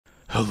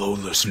Hello,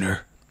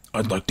 listener.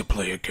 I'd like to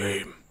play a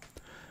game.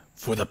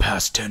 For the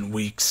past 10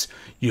 weeks,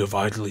 you have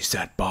idly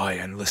sat by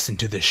and listened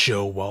to this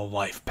show while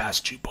life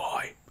passed you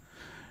by.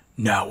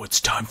 Now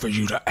it's time for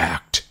you to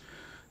act.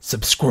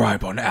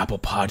 Subscribe on Apple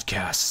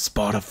Podcasts,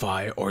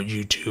 Spotify, or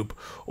YouTube,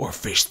 or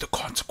face the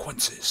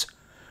consequences.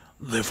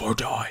 Live or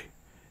die.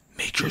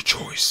 Make your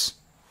choice.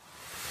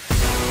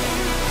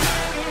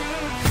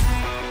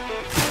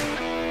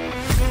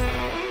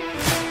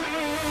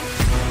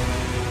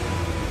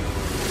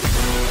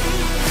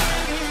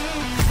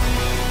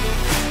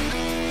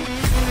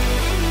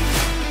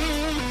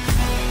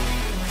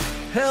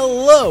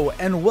 Hello,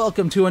 and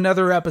welcome to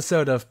another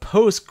episode of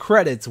Post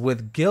Credits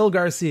with Gil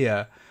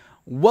Garcia.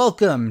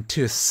 Welcome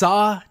to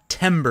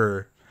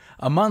Saw-tember,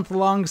 a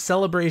month-long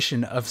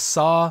celebration of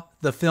Saw,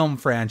 the film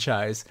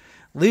franchise,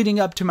 leading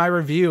up to my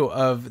review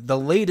of the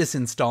latest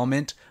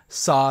installment,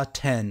 Saw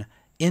 10,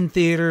 in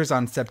theaters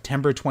on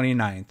September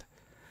 29th.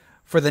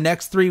 For the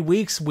next 3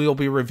 weeks, we will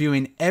be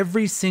reviewing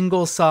every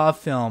single Saw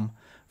film,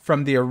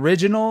 from the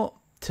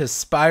original to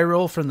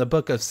Spiral from the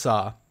Book of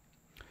Saw.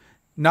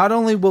 Not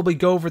only will we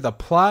go over the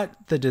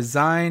plot, the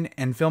design,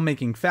 and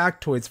filmmaking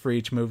factoids for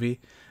each movie,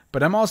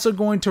 but I'm also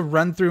going to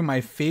run through my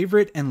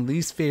favorite and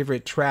least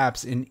favorite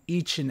traps in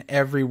each and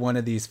every one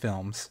of these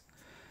films.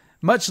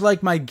 Much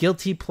like my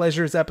Guilty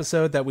Pleasures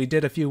episode that we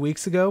did a few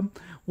weeks ago,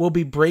 we'll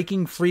be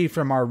breaking free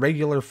from our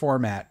regular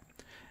format.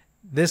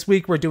 This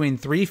week we're doing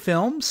 3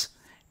 films,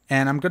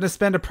 and I'm going to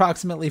spend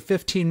approximately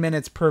 15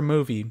 minutes per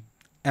movie,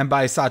 and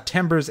by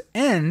Saw-tember's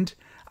end,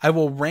 I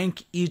will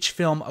rank each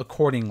film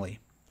accordingly.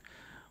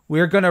 We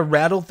are going to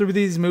rattle through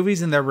these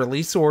movies in their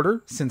release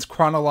order, since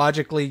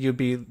chronologically you'd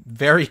be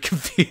very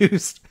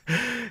confused.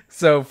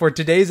 So for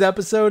today's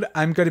episode,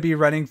 I'm going to be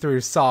running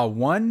through Saw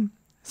 1,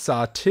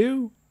 Saw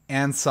 2,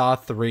 and Saw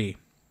 3.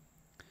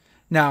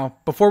 Now,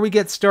 before we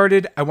get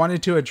started, I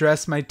wanted to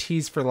address my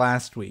tease for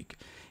last week.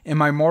 In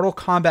my Mortal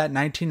Kombat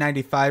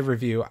 1995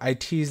 review, I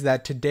teased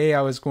that today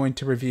I was going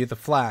to review The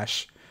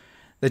Flash.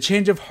 The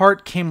change of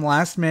heart came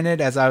last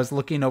minute as I was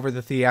looking over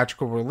the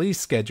theatrical release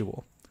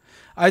schedule.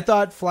 I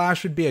thought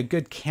Flash would be a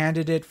good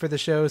candidate for the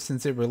show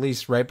since it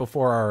released right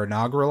before our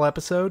inaugural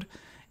episode,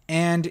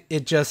 and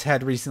it just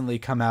had recently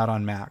come out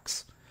on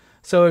Max.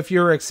 So if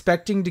you're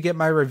expecting to get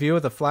my review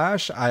of The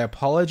Flash, I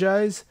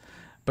apologize,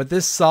 but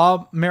this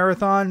Saw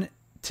marathon,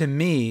 to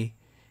me,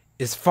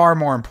 is far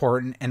more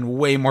important and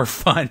way more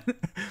fun.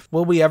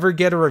 Will we ever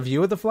get a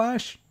review of The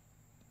Flash?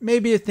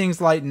 Maybe if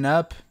things lighten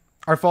up.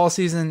 Our fall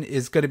season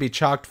is going to be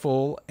chock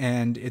full,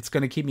 and it's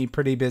going to keep me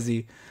pretty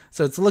busy,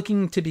 so it's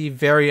looking to be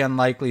very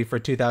unlikely for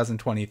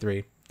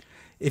 2023.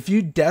 If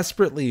you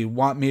desperately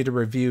want me to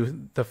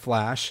review The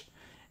Flash,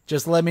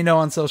 just let me know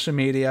on social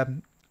media.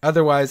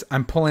 Otherwise,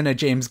 I'm pulling a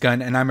James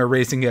Gunn and I'm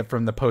erasing it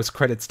from the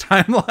post-credits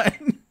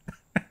timeline.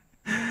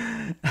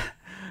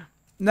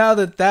 Now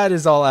that that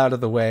is all out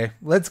of the way,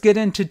 let's get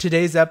into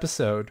today's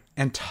episode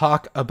and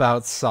talk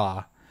about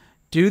Saw.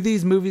 Do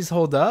these movies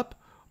hold up?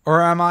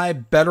 Or am I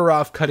better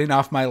off cutting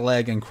off my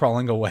leg and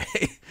crawling away?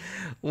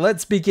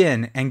 Let's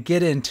begin and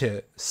get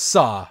into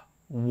Saw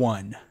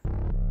 1.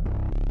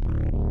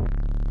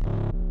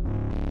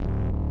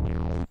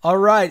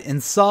 Alright, in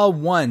Saw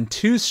 1,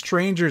 2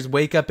 strangers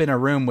wake up in a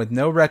room with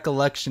no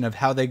recollection of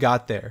how they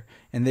got there,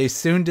 and they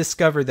soon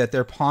discover that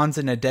they're pawns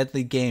in a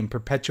deadly game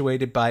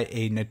perpetuated by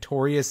a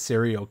notorious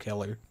serial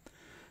killer.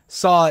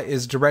 Saw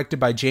is directed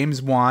by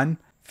James Wan,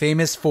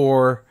 famous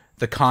for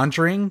The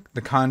Conjuring,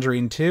 The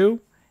Conjuring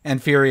 2,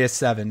 and Furious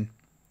 7.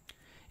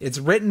 It's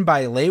written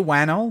by Leigh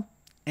Whannell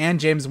and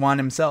James Wan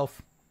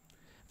himself.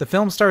 The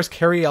film stars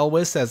Cary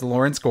Elwes as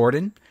Lawrence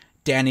Gordon,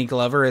 Danny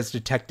Glover as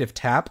Detective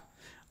Tapp,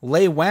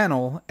 Leigh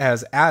Whannell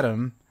as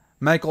Adam,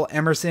 Michael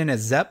Emerson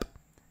as Zepp,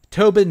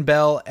 Tobin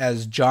Bell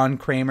as John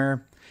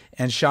Kramer,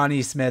 and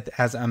Shawnee Smith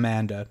as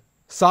Amanda.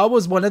 Saw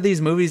was one of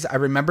these movies I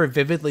remember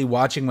vividly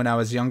watching when I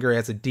was younger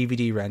as a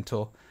DVD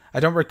rental.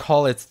 I don't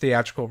recall its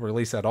theatrical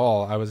release at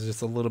all. I was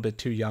just a little bit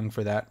too young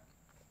for that.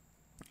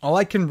 All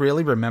I can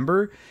really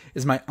remember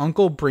is my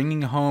uncle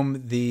bringing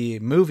home the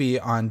movie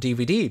on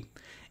DVD.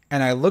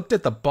 And I looked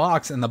at the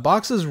box, and the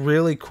box was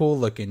really cool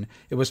looking.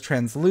 It was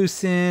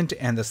translucent,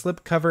 and the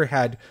slipcover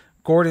had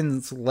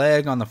Gordon's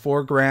leg on the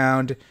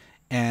foreground,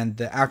 and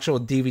the actual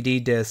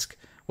DVD disc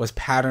was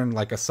patterned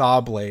like a saw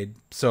blade.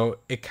 So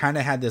it kind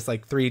of had this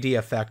like 3D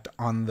effect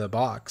on the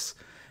box.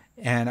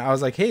 And I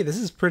was like, hey, this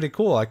is pretty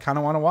cool. I kind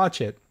of want to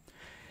watch it.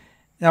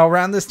 Now,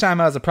 around this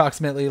time, I was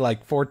approximately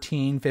like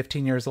 14,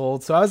 15 years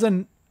old. So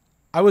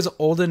I was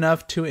old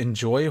enough to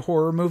enjoy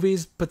horror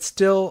movies, but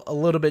still a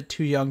little bit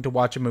too young to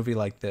watch a movie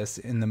like this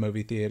in the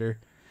movie theater.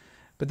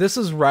 But this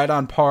was right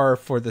on par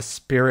for the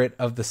spirit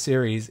of the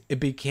series. It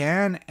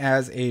began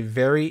as a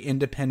very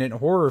independent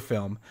horror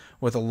film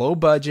with a low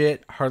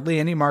budget, hardly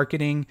any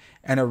marketing,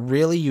 and a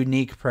really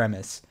unique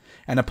premise.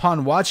 And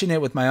upon watching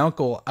it with my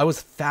uncle, I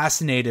was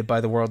fascinated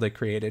by the world it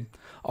created.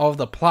 All of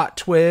the plot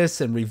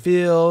twists and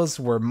reveals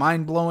were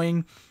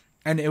mind-blowing,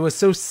 and it was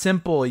so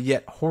simple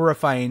yet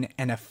horrifying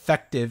and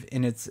effective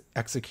in its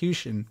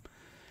execution.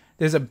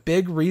 There's a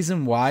big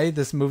reason why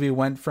this movie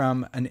went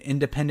from an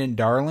independent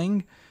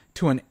darling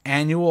to an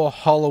annual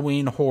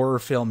Halloween horror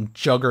film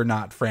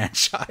juggernaut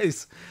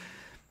franchise.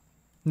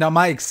 Now,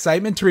 my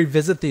excitement to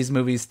revisit these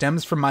movies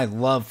stems from my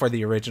love for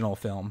the original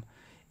film.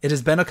 It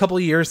has been a couple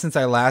years since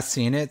I last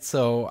seen it,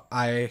 so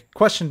I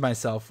questioned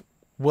myself,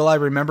 will I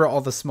remember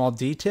all the small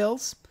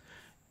details?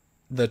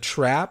 The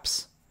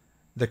traps?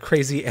 The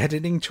crazy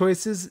editing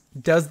choices?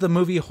 Does the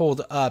movie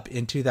hold up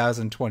in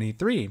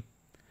 2023?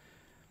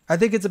 I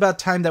think it's about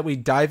time that we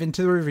dive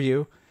into the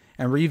review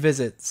and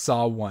revisit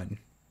Saw 1.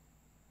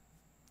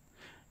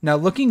 Now,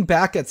 looking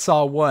back at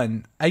Saw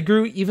 1, I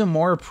grew even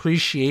more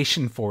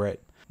appreciation for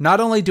it. Not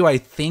only do I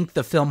think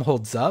the film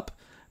holds up,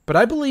 but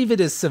I believe it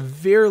is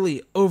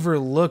severely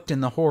overlooked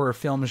in the horror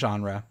film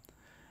genre.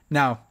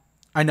 Now,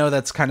 I know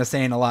that's kind of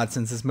saying a lot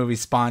since this movie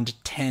spawned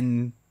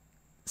 10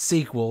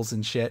 sequels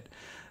and shit,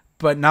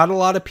 but not a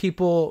lot of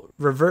people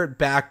revert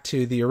back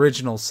to the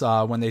original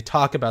Saw when they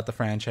talk about the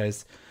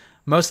franchise.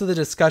 Most of the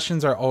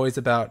discussions are always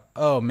about,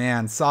 oh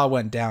man, Saw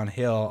went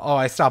downhill. Oh,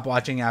 I stopped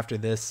watching after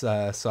this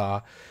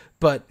Saw.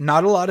 But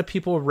not a lot of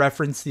people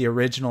reference the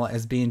original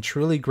as being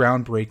truly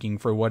groundbreaking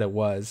for what it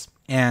was.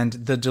 And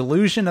the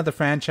delusion of the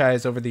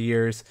franchise over the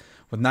years,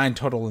 with 9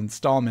 total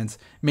installments,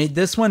 made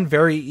this one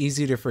very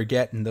easy to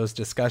forget in those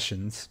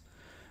discussions.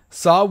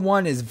 Saw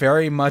 1 is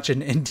very much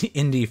an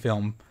indie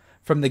film.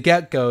 From the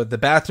get-go, the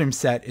bathroom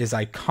set is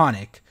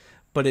iconic,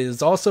 but it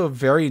is also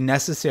very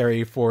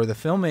necessary for the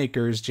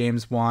filmmakers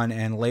James Wan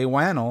and Leigh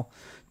Whannell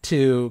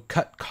to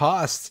cut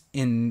costs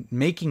in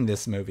making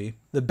this movie.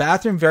 The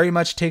bathroom very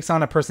much takes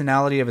on a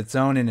personality of its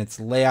own in its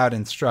layout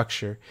and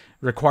structure,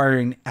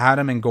 requiring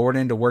Adam and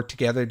Gordon to work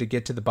together to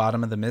get to the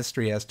bottom of the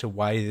mystery as to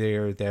why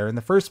they're there in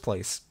the first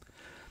place.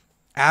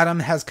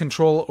 Adam has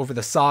control over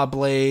the saw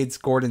blades,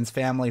 Gordon's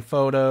family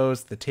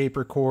photos, the tape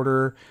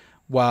recorder,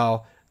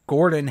 while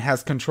Gordon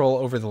has control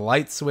over the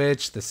light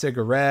switch, the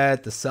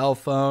cigarette, the cell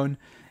phone,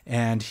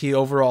 and he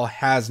overall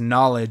has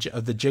knowledge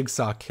of the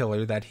Jigsaw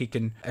killer that he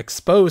can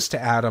expose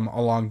to Adam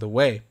along the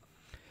way.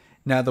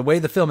 Now, the way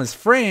the film is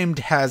framed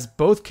has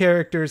both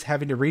characters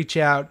having to reach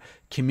out,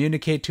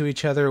 communicate to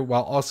each other,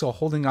 while also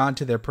holding on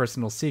to their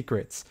personal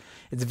secrets.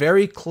 It's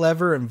very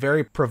clever and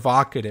very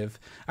provocative.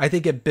 I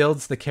think it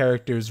builds the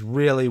characters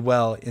really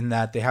well in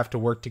that they have to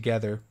work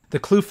together. The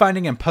clue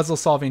finding and puzzle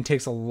solving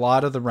takes a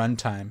lot of the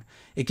runtime.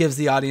 It gives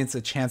the audience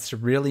a chance to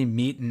really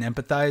meet and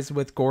empathize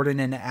with Gordon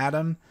and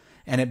Adam,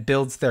 and it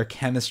builds their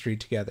chemistry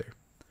together.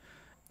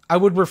 I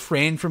would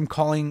refrain from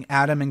calling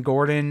Adam and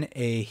Gordon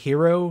a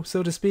hero,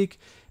 so to speak,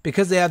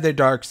 because they have their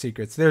dark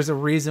secrets. There's a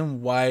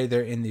reason why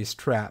they're in these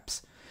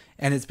traps.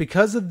 And it's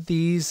because of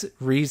these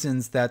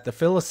reasons that the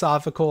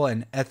philosophical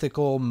and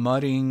ethical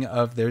mudding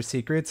of their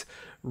secrets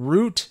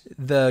root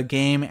the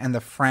game and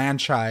the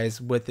franchise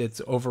with its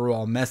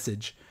overall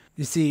message.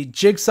 You see,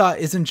 Jigsaw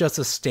isn't just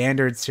a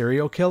standard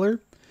serial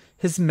killer.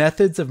 His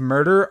methods of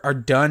murder are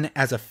done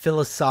as a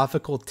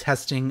philosophical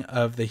testing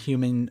of the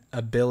human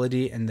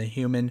ability and the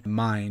human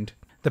mind.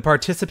 The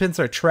participants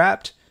are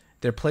trapped,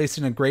 they're placed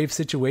in a grave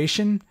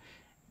situation,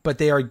 but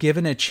they are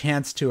given a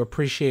chance to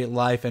appreciate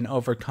life and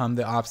overcome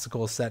the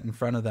obstacles set in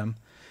front of them.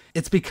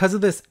 It's because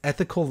of this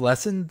ethical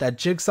lesson that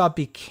Jigsaw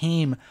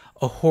became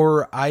a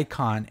horror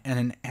icon and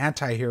an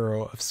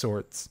anti-hero of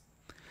sorts.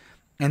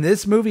 In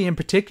this movie in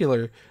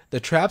particular, the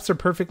traps are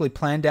perfectly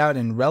planned out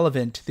and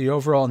relevant to the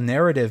overall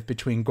narrative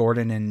between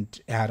Gordon and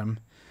Adam.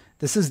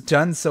 This is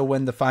done so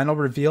when the final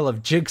reveal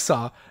of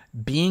Jigsaw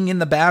being in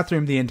the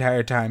bathroom the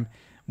entire time,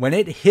 when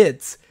it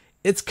hits,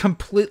 it's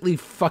completely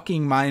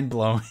fucking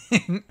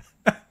mind-blowing.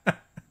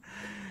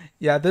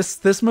 Yeah,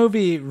 this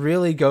movie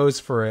really goes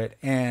for it,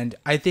 and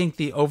I think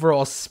the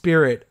overall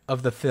spirit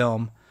of the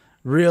film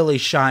really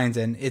shines,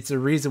 and it's a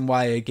reason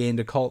why it gained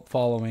a cult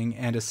following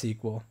and a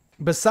sequel.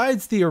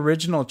 Besides the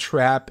original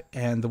trap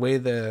and the way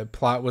the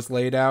plot was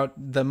laid out,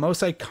 the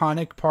most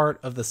iconic part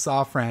of the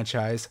Saw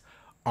franchise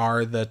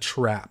are the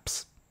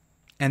traps.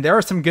 And there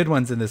are some good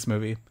ones in this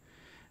movie.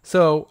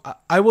 So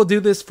I will do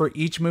this for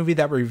each movie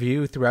that we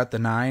review throughout the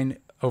 9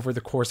 over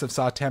the course of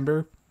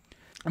Saw-tember.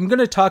 I'm going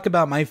to talk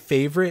about my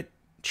favorite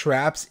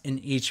traps in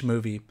each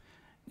movie,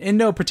 in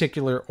no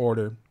particular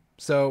order.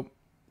 So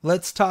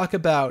let's talk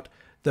about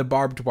the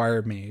barbed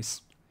wire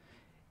maze.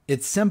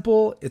 It's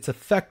simple, it's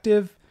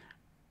effective.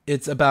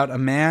 It's about a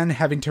man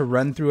having to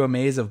run through a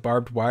maze of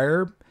barbed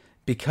wire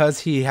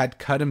because he had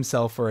cut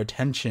himself for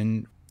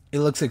attention. It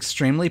looks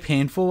extremely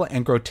painful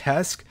and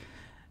grotesque,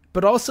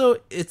 but also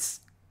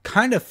it's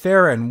kind of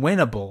fair and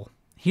winnable.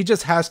 He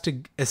just has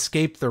to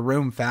escape the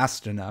room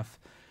fast enough.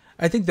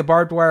 I think the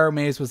barbed wire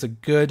maze was a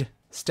good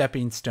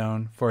stepping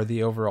stone for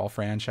the overall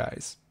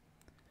franchise.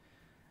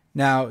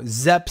 Now,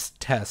 Zepp's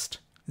test.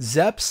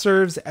 Zepp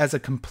serves as a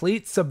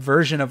complete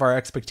subversion of our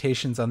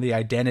expectations on the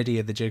identity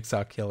of the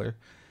Jigsaw killer.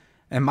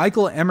 And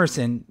Michael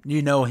Emerson,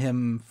 you know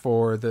him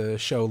for the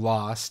show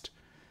Lost.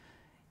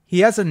 He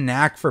has a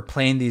knack for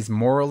playing these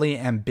morally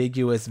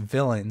ambiguous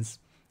villains.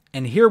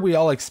 And here we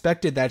all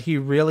expected that he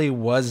really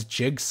was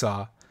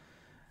Jigsaw.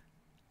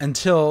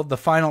 until the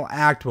final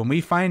act when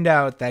we find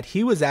out that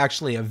he was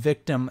actually a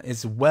victim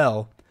as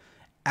well.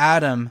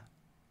 Adam,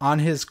 on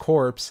his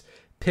corpse,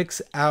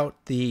 picks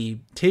out the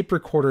tape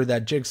recorder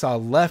that Jigsaw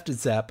left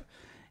Zepp,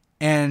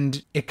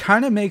 and it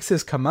kind of makes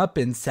his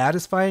comeuppance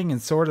satisfying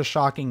and sort of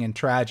shocking and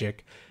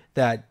tragic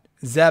that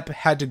Zepp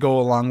had to go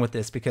along with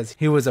this because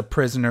he was a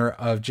prisoner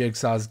of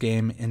Jigsaw's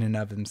game in and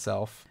of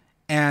himself.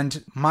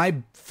 And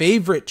my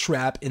favorite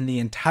trap in the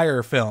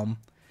entire film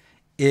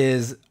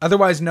is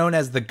otherwise known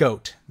as the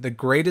GOAT, the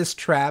greatest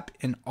trap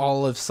in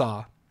all of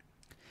Saw.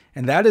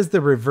 And that is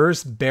the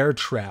reverse bear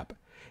trap.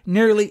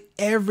 Nearly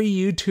every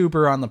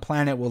YouTuber on the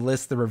planet will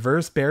list the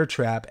reverse bear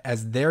trap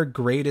as their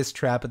greatest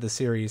trap of the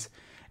series.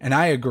 And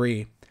I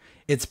agree.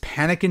 It's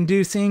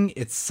panic-inducing,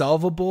 it's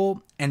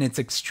solvable, and it's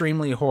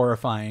extremely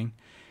horrifying.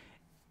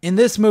 In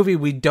this movie,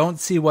 we don't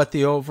see what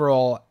the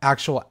overall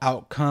actual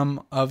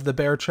outcome of the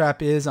bear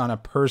trap is on a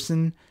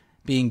person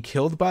being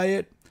killed by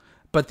it,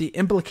 but the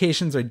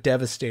implications are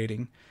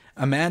devastating.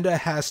 Amanda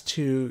has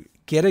to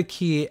get a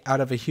key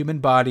out of a human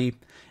body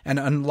and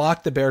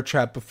unlock the bear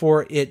trap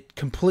before it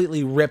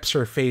completely rips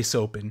her face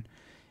open.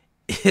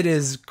 It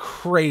is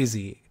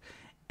crazy.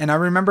 And I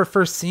remember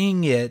first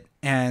seeing it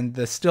and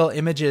the still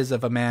images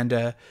of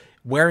Amanda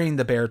wearing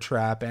the bear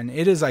trap, and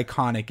it is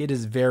iconic. It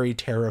is very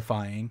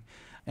terrifying.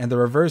 And the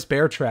reverse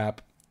bear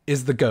trap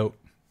is the GOAT.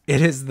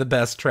 It is the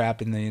best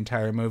trap in the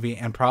entire movie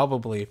and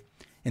probably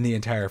in the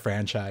entire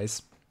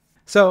franchise.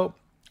 So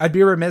I'd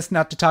be remiss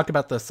not to talk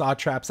about the Saw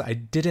traps I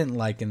didn't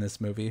like in this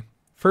movie.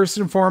 First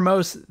and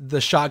foremost, the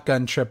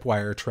shotgun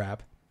tripwire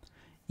trap.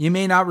 You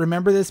may not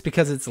remember this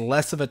because it's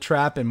less of a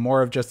trap and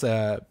more of just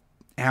a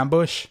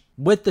ambush.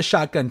 With the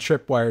shotgun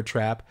tripwire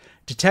trap,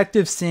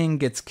 Detective Singh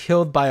gets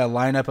killed by a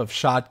lineup of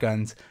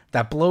shotguns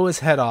that blow his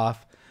head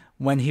off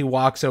when he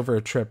walks over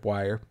a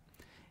tripwire.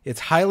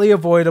 It's highly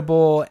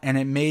avoidable, and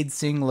it made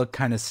Singh look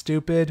kind of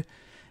stupid.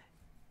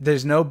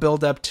 There's no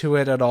build up to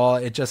it at all.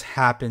 It just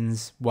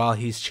happens while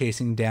he's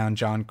chasing down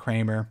John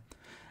Kramer.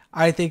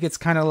 I think it's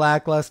kind of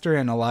lackluster,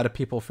 and a lot of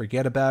people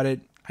forget about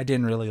it. I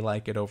didn't really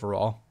like it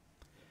overall.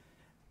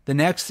 The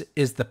next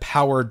is the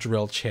power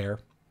drill chair.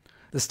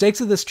 The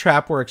stakes of this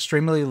trap were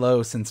extremely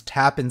low since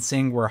Tapp and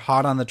Singh were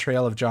hot on the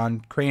trail of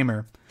John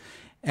Kramer.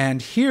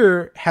 And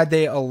here, had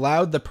they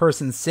allowed the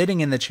person sitting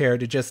in the chair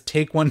to just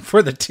take one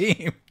for the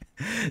team,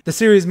 the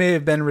series may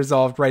have been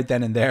resolved right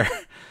then and there.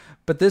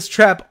 But this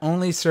trap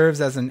only serves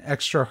as an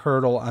extra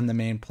hurdle on the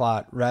main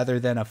plot, rather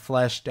than a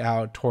fleshed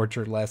out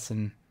torture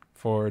lesson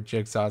for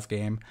Jigsaw's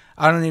game.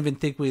 I don't even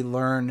think we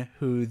learn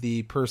who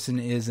the person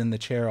is in the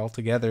chair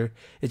altogether.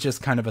 It's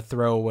just kind of a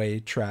throwaway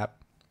trap.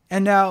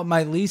 And now,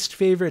 my least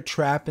favorite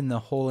trap in the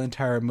whole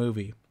entire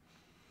movie.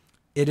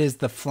 It is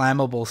the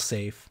flammable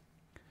safe.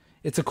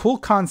 It's a cool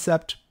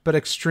concept, but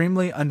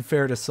extremely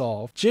unfair to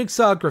solve.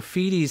 Jigsaw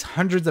graffitis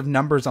hundreds of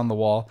numbers on the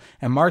wall,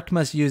 and Mark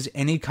must use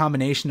any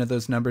combination of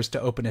those numbers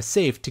to open a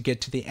safe to get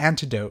to the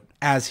antidote,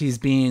 as he's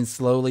being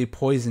slowly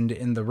poisoned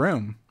in the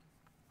room.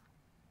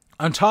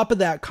 On top of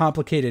that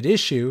complicated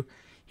issue,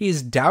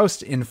 he's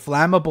doused in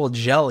flammable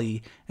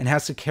jelly and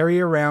has to carry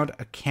around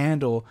a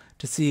candle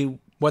to see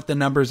what the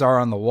numbers are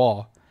on the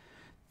wall.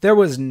 There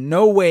was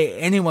no way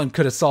anyone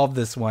could have solved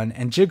this one,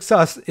 and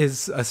Jigsaw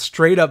is a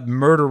straight-up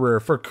murderer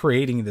for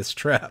creating this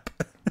trap.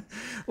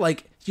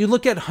 Like, you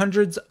look at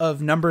hundreds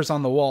of numbers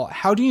on the wall,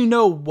 how do you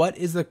know what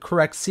is the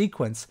correct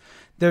sequence?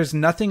 There's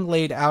nothing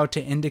laid out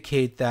to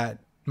indicate that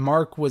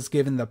Mark was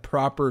given the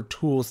proper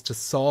tools to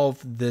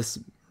solve this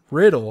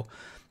riddle.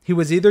 He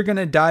was either going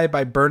to die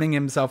by burning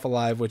himself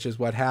alive, which is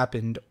what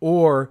happened,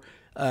 or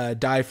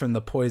die from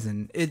the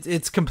poison.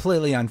 It's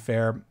completely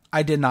unfair.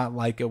 I did not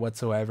like it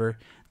whatsoever.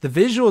 The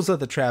visuals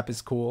of the trap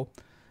is cool,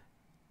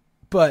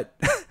 but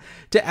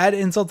to add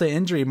insult to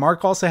injury,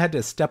 Mark also had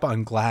to step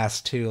on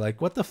glass too.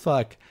 Like, what the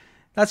fuck?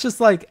 That's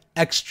just like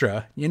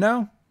extra, you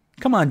know?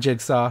 Come on,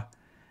 Jigsaw.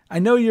 I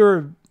know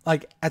you're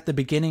like at the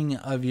beginning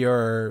of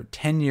your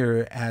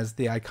tenure as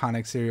the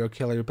iconic serial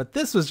killer, but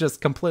this was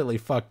just completely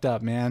fucked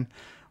up, man.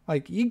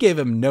 Like, you gave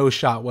him no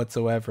shot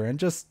whatsoever and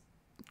just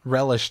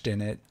relished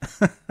in it.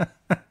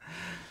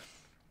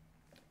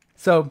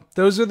 So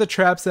those are the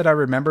traps that I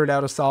remembered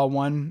out of Saw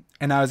 1,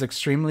 and I was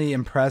extremely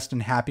impressed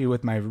and happy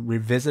with my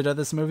revisit of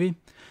this movie.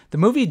 The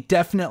movie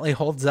definitely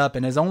holds up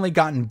and has only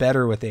gotten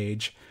better with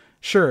age.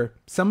 Sure,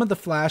 some of the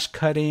flash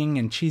cutting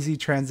and cheesy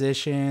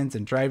transitions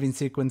and driving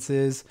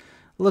sequences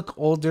look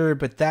older,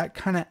 but that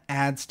kind of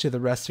adds to the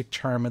rustic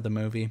charm of the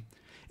movie.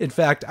 In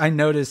fact, I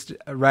noticed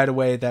right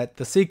away that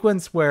the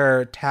sequence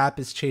where Tapp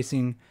is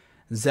chasing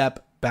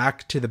Zepp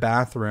back to the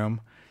bathroom,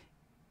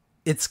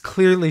 it's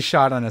clearly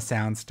shot on a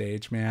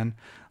soundstage, man.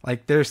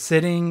 Like, they're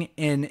sitting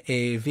in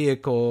a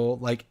vehicle,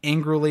 like,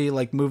 angrily,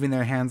 like, moving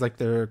their hands like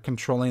they're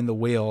controlling the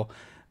wheel.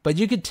 But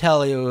you could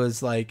tell it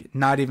was, like,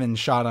 not even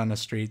shot on a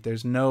street.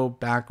 There's no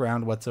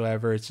background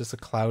whatsoever. It's just a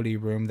cloudy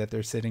room that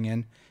they're sitting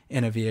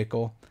in a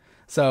vehicle.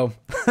 So,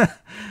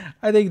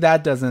 I think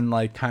that doesn't,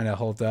 like, kind of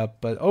hold up.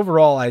 But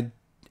overall,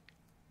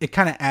 it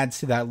kind of adds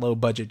to that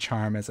low-budget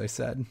charm, as I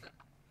said.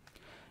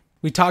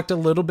 We talked a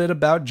little bit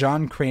about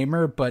John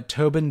Kramer, but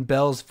Tobin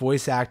Bell's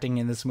voice acting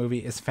in this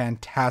movie is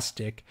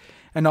fantastic.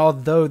 And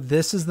although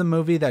this is the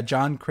movie that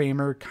John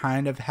Kramer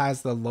kind of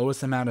has the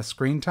lowest amount of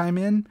screen time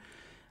in,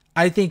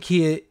 I think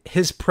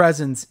his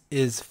presence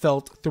is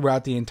felt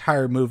throughout the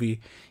entire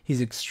movie. He's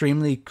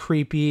extremely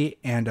creepy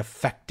and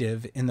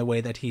effective in the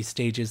way that he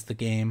stages the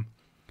game.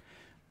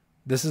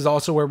 This is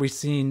also where we've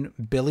seen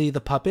Billy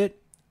the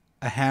Puppet,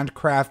 a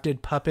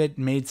handcrafted puppet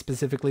made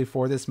specifically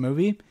for this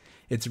movie.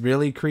 It's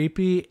really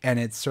creepy, and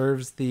it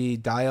serves the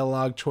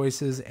dialogue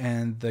choices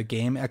and the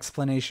game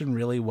explanation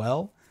really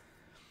well.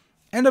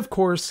 And of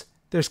course,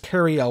 there's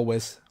Cary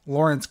Elwes,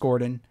 Lawrence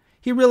Gordon.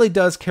 He really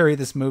does carry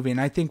this movie,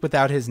 and I think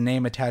without his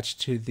name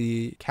attached to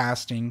the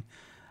casting,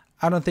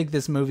 I don't think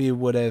this movie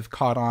would have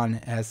caught on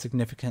as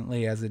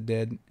significantly as it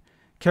did.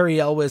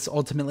 Cary Elwes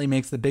ultimately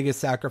makes the biggest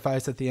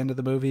sacrifice at the end of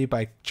the movie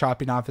by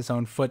chopping off his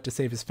own foot to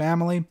save his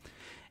family.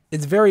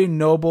 It's very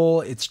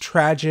noble, it's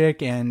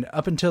tragic, and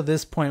up until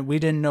this point, we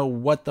didn't know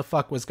what the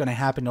fuck was going to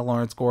happen to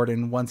Lawrence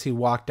Gordon once he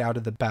walked out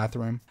of the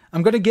bathroom.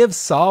 I'm going to give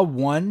Saw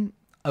 1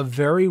 a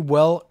very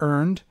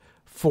well-earned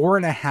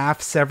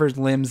 4.5 severed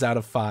limbs out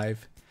of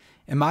 5.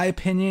 In my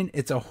opinion,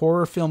 it's a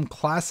horror film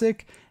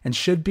classic and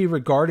should be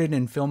regarded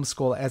in film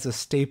school as a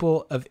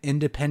staple of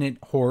independent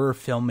horror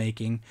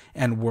filmmaking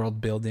and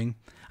world building.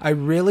 I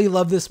really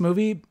love this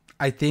movie.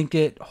 I think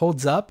it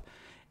holds up.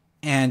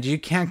 And you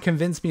can't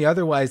convince me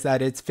otherwise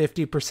that its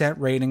 50%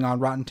 rating on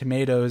Rotten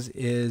Tomatoes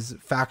is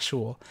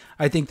factual.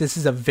 I think this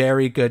is a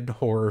very good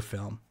horror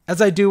film.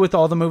 As I do with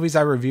all the movies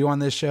I review on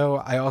this show,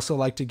 I also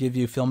like to give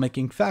you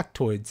filmmaking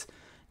factoids.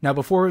 Now,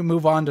 before we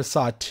move on to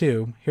Saw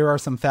 2, here are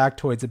some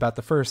factoids about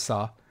the first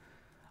Saw.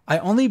 I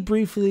only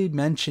briefly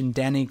mentioned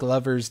Danny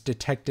Glover's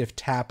Detective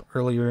Tapp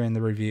earlier in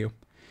the review.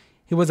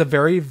 He was a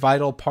very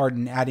vital part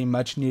in adding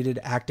much needed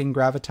acting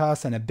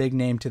gravitas and a big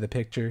name to the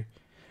picture.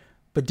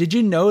 But did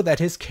you know that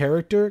his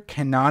character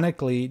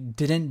canonically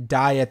didn't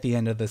die at the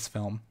end of this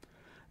film?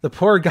 The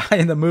poor guy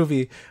in the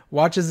movie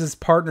watches his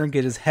partner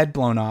get his head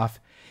blown off.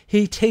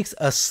 He takes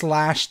a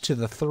slash to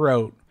the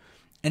throat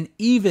and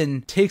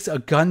even takes a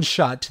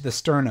gunshot to the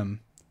sternum.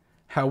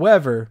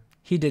 However,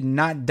 he did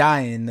not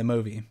die in the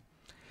movie.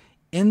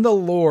 In the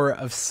lore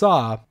of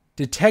Saw,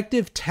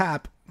 Detective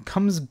Tapp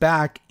comes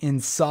back in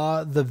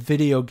Saw the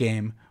video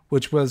game,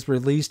 which was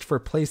released for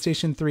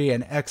PlayStation 3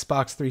 and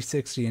Xbox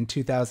 360 in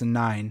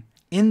 2009.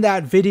 In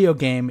that video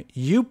game,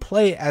 you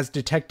play as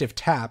Detective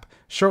Tapp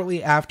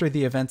shortly after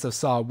the events of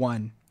Saw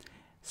 1.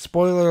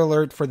 Spoiler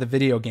alert for the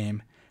video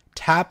game.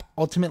 Tapp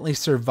ultimately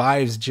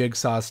survives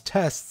Jigsaw's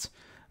tests,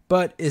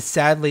 but is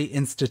sadly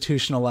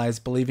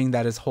institutionalized, believing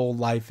that his whole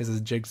life is a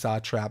jigsaw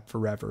trap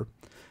forever.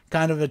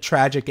 Kind of a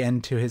tragic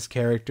end to his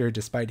character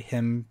despite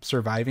him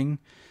surviving.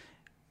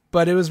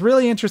 But it was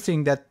really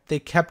interesting that they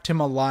kept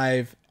him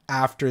alive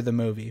after the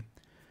movie.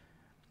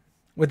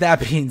 With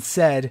that being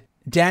said,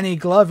 Danny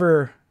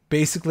Glover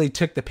basically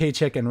took the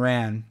paycheck and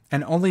ran,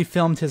 and only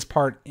filmed his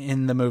part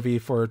in the movie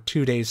for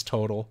 2 days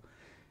total.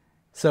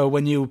 So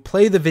when you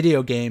play the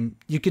video game,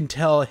 you can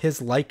tell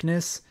his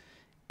likeness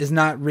is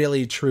not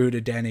really true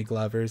to Danny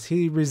Glover's.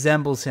 He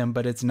resembles him,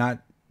 but it's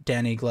not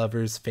Danny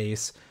Glover's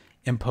face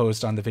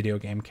imposed on the video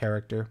game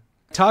character.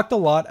 I talked a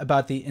lot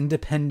about the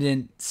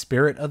independent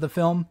spirit of the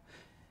film.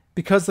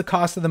 Because the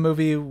cost of the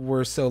movie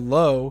were so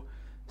low,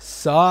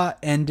 Saw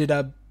ended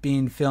up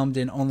being filmed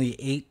in only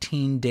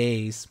 18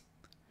 days.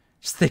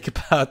 Just think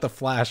about The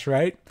Flash,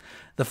 right?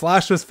 The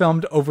Flash was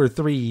filmed over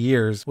 3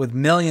 years with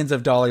millions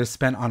of dollars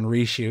spent on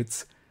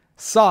reshoots.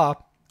 Saw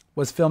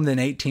was filmed in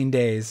 18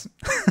 days.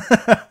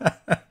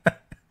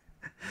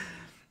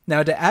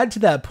 Now, to add to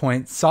that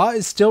point, Saw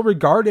is still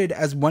regarded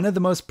as one of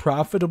the most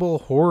profitable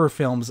horror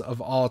films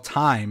of all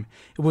time.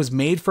 It was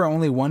made for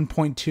only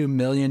 $1.2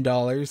 million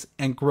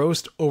and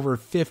grossed over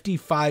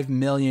 $55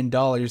 million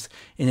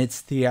in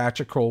its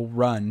theatrical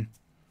run.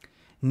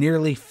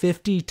 Nearly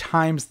 50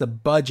 times the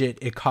budget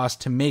it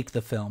cost to make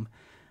the film.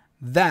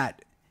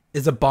 That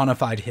is a bona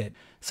fide hit.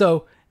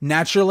 So,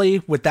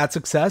 naturally, with that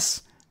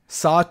success,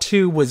 Saw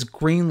 2 was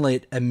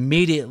greenlit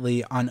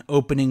immediately on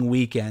opening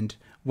weekend,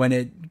 when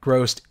it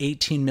grossed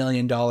 $18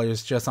 million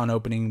just on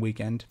opening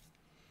weekend.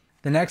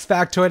 The next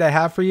factoid I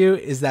have for you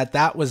is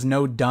that was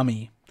no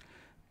dummy.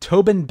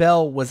 Tobin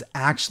Bell was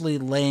actually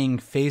laying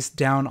face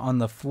down on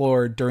the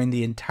floor during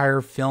the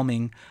entire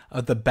filming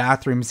of the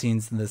bathroom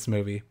scenes in this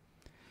movie.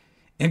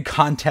 In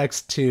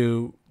context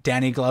to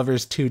Danny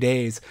Glover's 2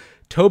 days,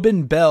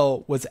 Tobin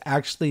Bell was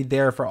actually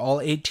there for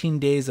all 18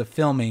 days of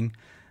filming,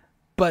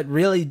 but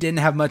really didn't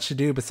have much to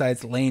do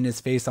besides laying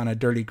his face on a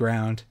dirty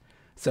ground.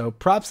 So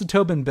props to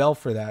Tobin Bell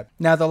for that.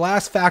 Now, the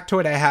last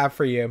factoid I have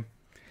for you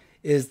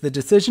is the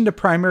decision to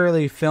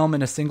primarily film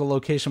in a single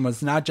location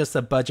was not just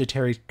a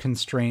budgetary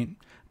constraint,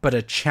 but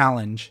a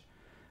challenge.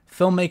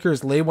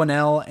 Filmmakers Leigh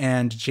Whannell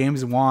and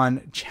James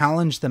Wan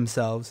challenged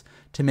themselves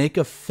to make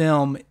a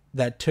film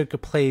that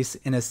took place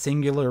in a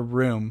singular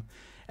room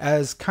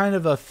as kind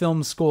of a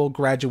film school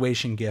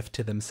graduation gift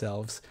to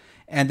themselves.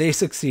 And they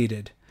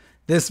succeeded.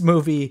 This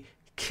movie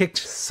kicked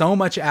so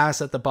much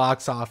ass at the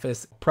box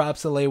office.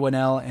 Props to Leigh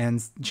Whannell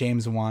and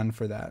James Wan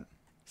for that.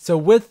 So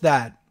with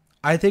that,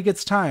 I think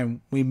it's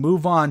time we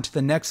move on to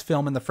the next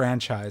film in the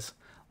franchise.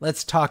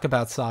 Let's talk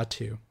about Saw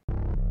 2.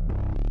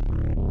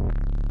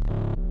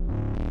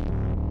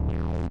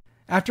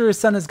 After his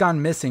son has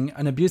gone missing,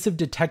 an abusive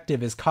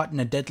detective is caught in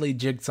a deadly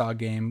jigsaw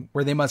game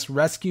where they must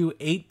rescue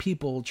 8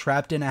 people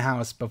trapped in a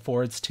house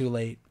before it's too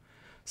late.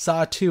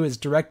 Saw 2 is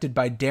directed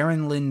by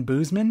Darren Lynn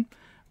Bousman,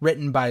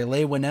 written by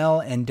Leigh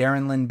Whannell and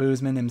Darren Lynn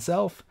Bousman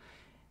himself,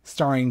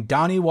 starring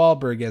Donnie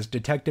Wahlberg as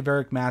Detective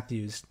Eric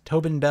Matthews,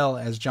 Tobin Bell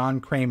as John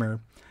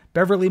Kramer,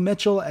 Beverly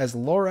Mitchell as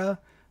Laura,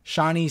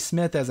 Shawnee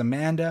Smith as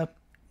Amanda,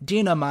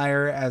 Dina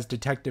Meyer as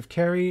Detective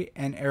Carey,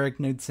 and Eric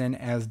Knudsen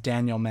as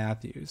Daniel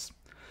Matthews.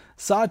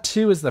 Saw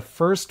 2 is the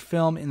first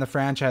film in the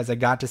franchise I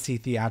got to see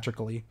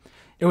theatrically.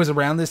 It was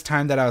around this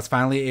time that I was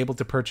finally able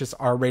to purchase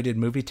R-rated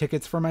movie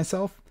tickets for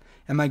myself,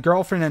 and my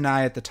girlfriend and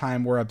I at the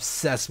time were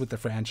obsessed with the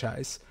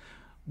franchise.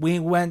 We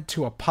went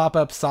to a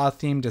pop-up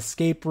Saw-themed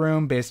escape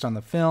room based on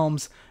the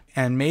films,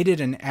 and made it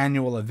an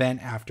annual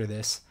event after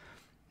this.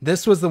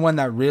 This was the one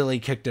that really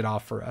kicked it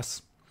off for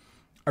us.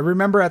 I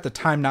remember at the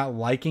time not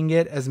liking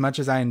it as much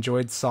as I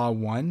enjoyed Saw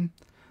 1.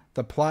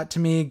 The plot to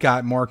me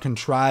got more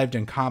contrived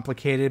and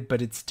complicated,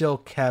 but it still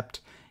kept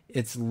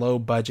its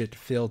low-budget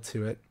feel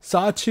to it.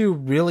 Saw 2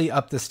 really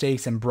upped the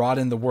stakes and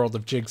broadened the world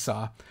of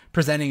Jigsaw,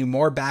 presenting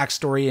more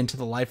backstory into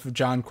the life of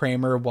John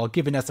Kramer while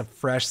giving us a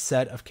fresh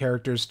set of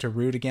characters to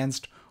root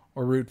against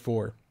or root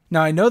for.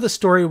 Now, I know the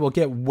story will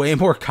get way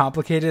more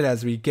complicated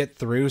as we get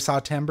through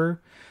Saw-tember,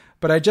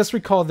 but I just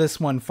recall this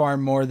one far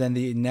more than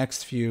the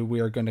next few we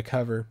are going to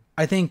cover.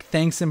 I think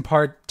thanks in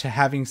part to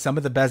having some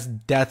of the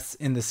best deaths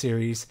in the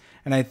series,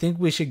 and I think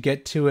we should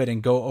get to it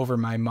and go over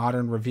my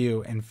modern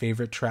review and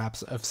favorite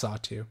traps of Saw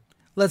 2.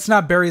 Let's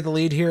not bury the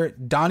lead here.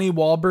 Donnie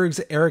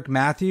Wahlberg's Eric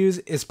Matthews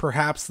is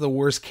perhaps the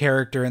worst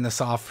character in the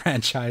Saw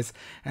franchise,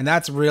 and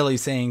that's really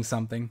saying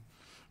something.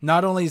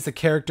 Not only is the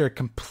character a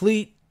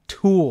complete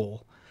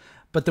tool,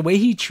 but the way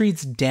he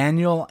treats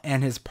Daniel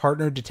and his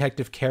partner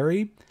Detective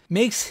Carey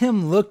makes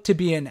him look to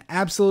be an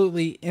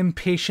absolutely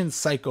impatient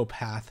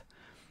psychopath.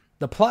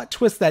 The plot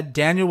twist that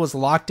Daniel was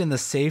locked in the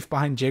safe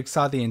behind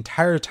Jigsaw the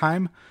entire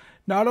time,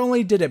 not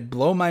only did it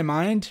blow my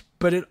mind,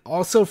 but it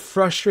also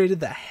frustrated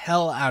the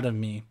hell out of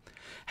me.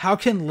 How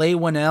can Leigh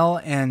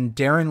Whannell and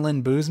Darren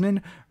Lynn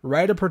Bousman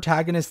write a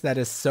protagonist that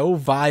is so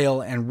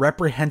vile and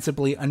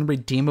reprehensibly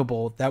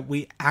unredeemable that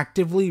we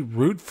actively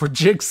root for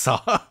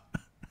Jigsaw?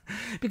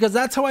 Because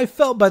that's how I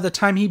felt by the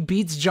time he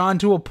beats John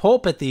to a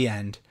pulp at the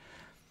end.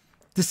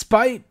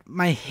 Despite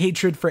my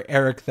hatred for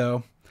Eric,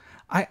 though,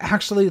 I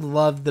actually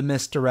loved the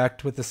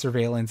misdirect with the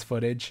surveillance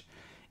footage.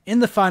 In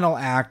the final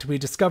act, we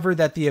discover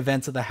that the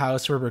events of the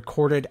house were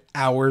recorded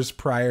hours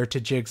prior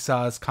to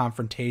Jigsaw's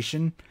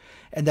confrontation,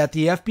 and that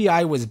the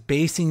FBI was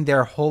basing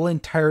their whole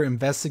entire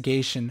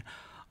investigation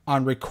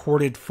on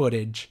recorded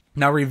footage.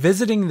 Now,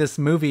 revisiting this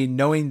movie,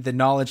 knowing the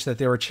knowledge that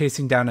they were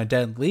chasing down a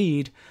dead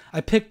lead,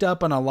 I picked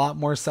up on a lot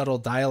more subtle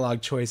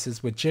dialogue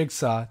choices with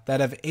Jigsaw that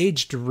have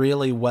aged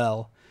really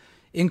well,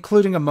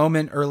 including a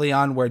moment early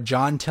on where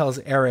John tells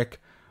Eric,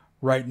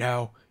 "Right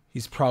now,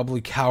 he's probably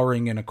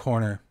cowering in a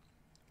corner."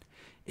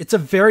 It's a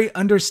very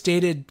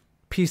understated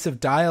piece of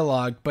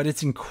dialogue, but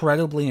it's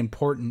incredibly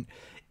important.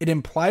 It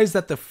implies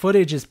that the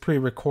footage is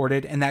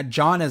pre-recorded and that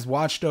John has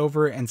watched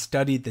over and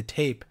studied the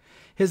tape.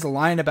 His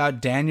line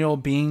about Daniel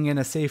being in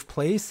a safe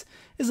place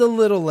is a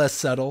little less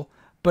subtle,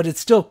 but it's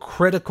still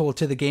critical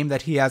to the game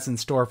that he has in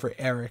store for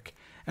Eric.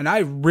 And I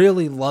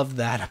really love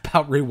that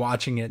about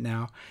rewatching it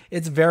now.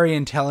 It's very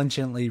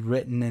intelligently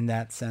written in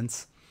that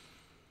sense.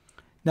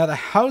 Now, the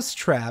house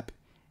trap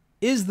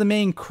is the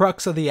main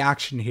crux of the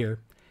action here.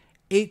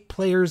 8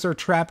 players are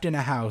trapped in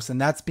a house, and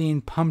that's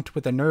being pumped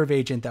with a nerve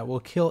agent that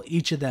will kill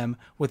each of them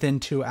within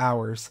 2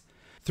 hours.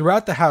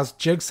 Throughout the house,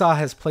 Jigsaw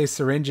has placed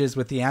syringes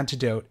with the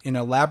antidote in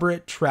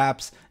elaborate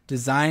traps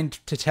designed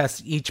to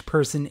test each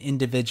person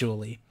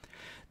individually.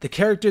 The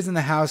characters in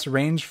the house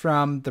range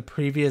from the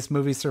previous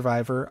movie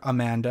survivor,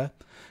 Amanda,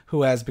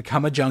 who has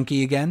become a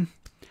junkie again,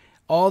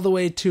 all the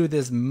way to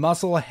this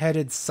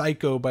muscle-headed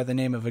psycho by the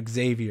name of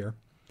Xavier.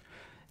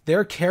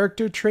 Their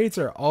character traits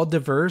are all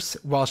diverse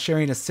while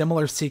sharing a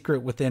similar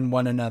secret within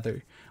one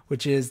another,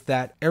 which is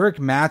that Eric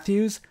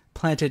Matthews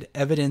planted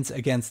evidence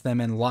against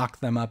them and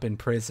locked them up in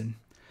prison.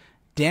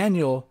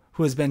 Daniel,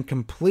 who has been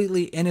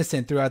completely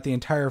innocent throughout the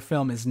entire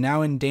film, is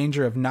now in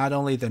danger of not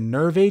only the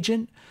nerve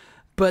agent,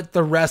 but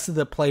the rest of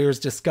the players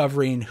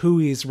discovering who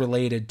he's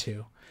related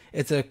to.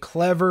 It's a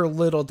clever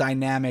little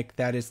dynamic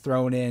that is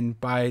thrown in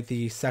by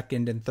the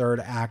second and third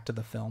act of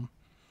the film.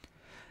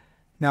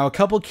 Now, a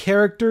couple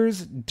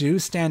characters do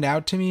stand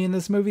out to me in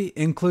this movie,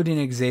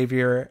 including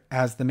Xavier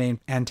as the main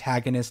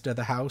antagonist of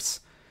the house,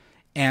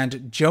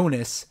 and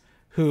Jonas,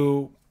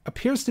 who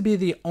appears to be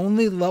the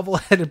only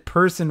level-headed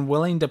person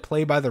willing to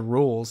play by the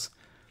rules.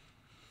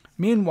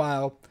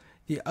 Meanwhile,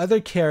 the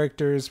other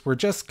characters were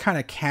just kind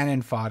of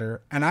cannon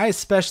fodder, and I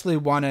especially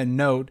want to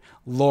note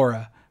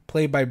Laura,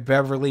 played by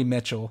Beverly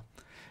Mitchell.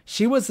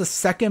 She was the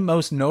second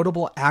most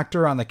notable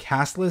actor on the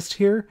cast list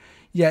here,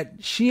 yet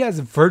she has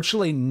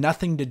virtually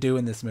nothing to do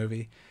in this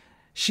movie.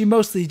 She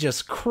mostly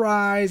just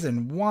cries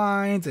and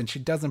whines, and she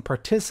doesn't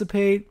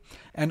participate,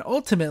 and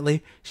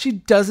ultimately, she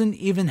doesn't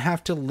even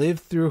have to live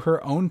through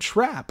her own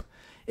trap.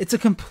 It's a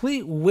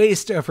complete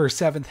waste of her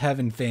Seventh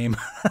Heaven fame.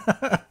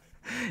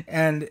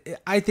 And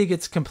I think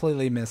it's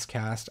completely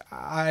miscast.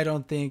 I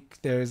don't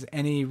think there's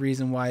any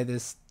reason why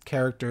this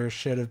character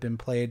should have been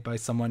played by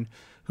someone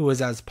who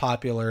was as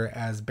popular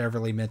as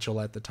Beverly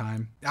Mitchell at the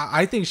time.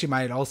 I think she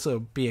might also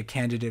be a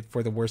candidate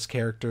for the worst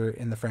character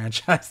in the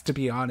franchise, to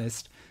be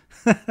honest.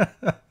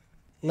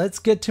 Let's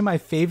get to my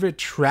favorite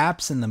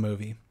traps in the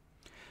movie.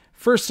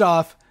 First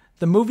off,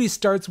 the movie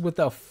starts with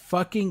a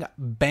fucking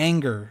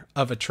banger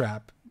of a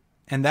trap,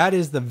 and that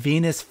is the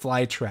Venus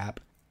flytrap.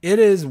 It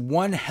is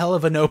one hell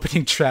of an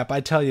opening trap,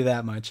 I tell you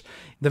that much.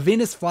 The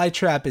Venus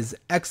flytrap is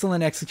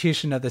excellent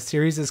execution of the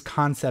series'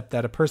 concept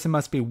that a person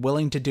must be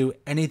willing to do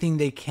anything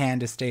they can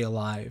to stay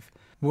alive.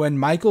 When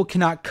Michael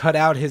cannot cut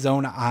out his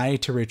own eye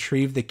to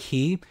retrieve the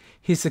key,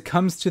 he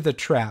succumbs to the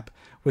trap,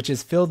 which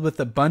is filled with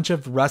a bunch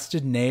of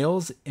rusted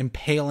nails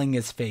impaling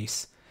his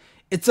face.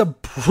 It's a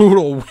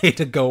brutal way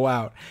to go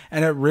out,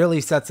 and it really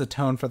sets the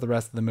tone for the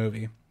rest of the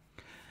movie.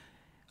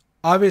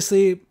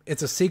 Obviously,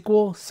 it's a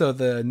sequel, so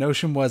the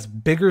notion was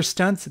bigger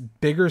stunts,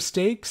 bigger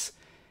stakes,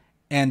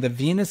 and the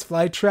Venus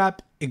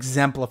flytrap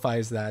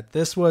exemplifies that.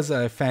 This was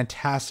a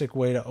fantastic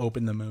way to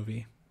open the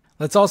movie.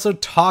 Let's also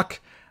talk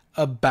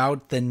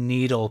about the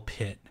needle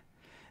pit.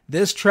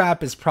 This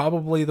trap is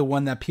probably the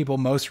one that people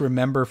most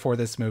remember for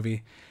this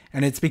movie,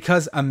 and it's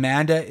because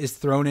Amanda is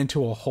thrown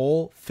into a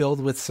hole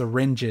filled with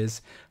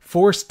syringes,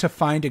 forced to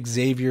find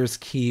Xavier's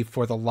key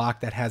for the lock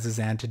that has his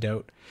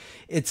antidote.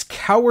 It's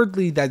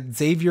cowardly that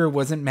Xavier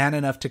wasn't man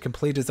enough to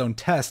complete his own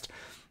test,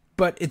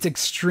 but it's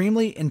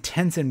extremely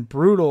intense and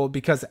brutal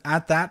because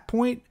at that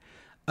point,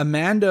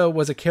 Amanda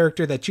was a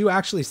character that you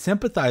actually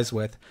sympathize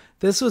with.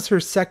 This was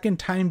her second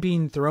time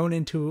being thrown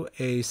into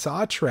a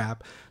saw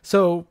trap,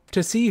 so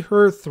to see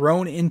her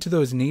thrown into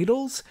those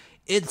needles,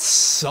 it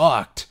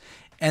sucked.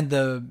 And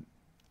the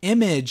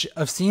image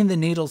of seeing the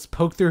needles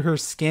poke through her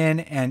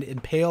skin and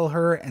impale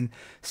her and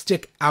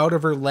stick out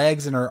of her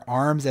legs and her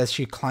arms as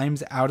she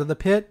climbs out of the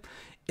pit,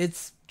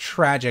 it's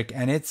tragic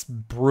and it's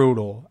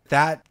brutal.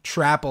 That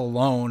trap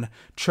alone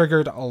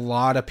triggered a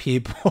lot of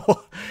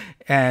people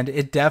and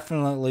it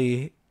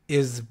definitely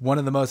is one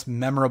of the most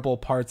memorable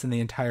parts in the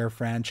entire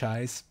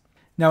franchise.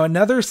 Now,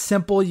 another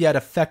simple yet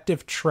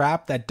effective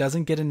trap that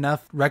doesn't get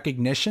enough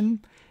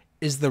recognition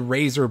is the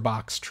razor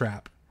box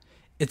trap.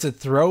 It's a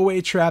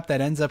throwaway trap that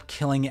ends up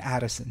killing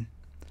Addison.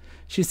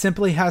 She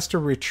simply has to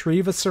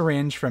retrieve a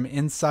syringe from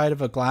inside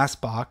of a glass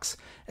box,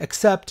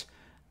 except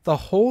the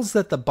holes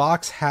that the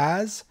box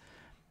has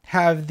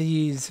have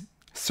these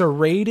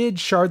serrated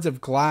shards of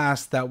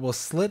glass that will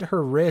slit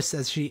her wrists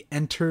as she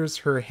enters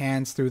her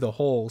hands through the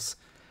holes.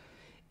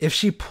 If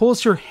she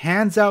pulls her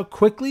hands out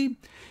quickly,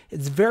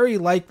 it's very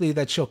likely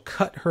that she'll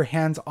cut her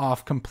hands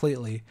off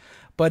completely.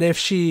 But if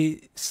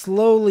she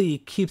slowly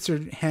keeps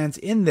her hands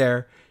in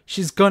there,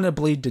 she's gonna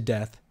bleed to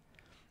death.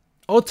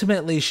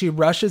 Ultimately, she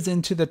rushes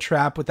into the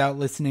trap without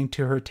listening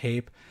to her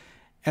tape.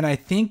 And I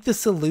think the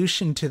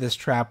solution to this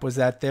trap was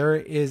that there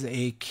is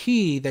a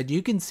key that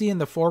you can see in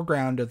the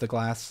foreground of the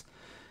glass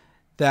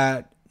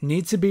that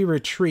needs to be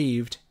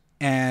retrieved,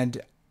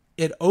 and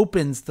it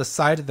opens the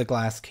side of the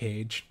glass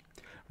cage.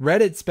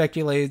 Reddit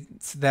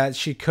speculates that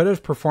she could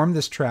have performed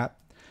this trap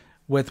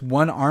with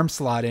one arm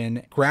slot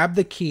in, grabbed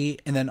the key,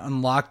 and then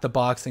unlocked the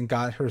box and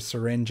got her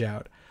syringe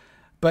out.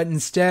 But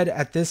instead,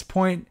 at this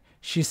point,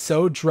 she's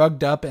so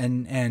drugged up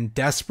and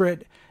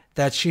desperate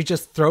that she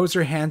just throws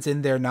her hands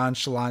in there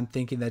nonchalant,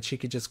 thinking that she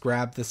could just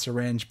grab the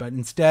syringe. But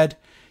instead,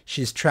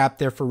 she's trapped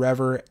there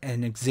forever,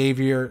 and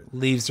Xavier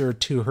leaves her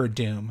to her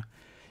doom.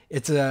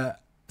 It's a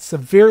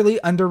severely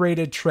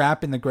underrated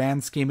trap in the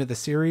grand scheme of the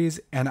series,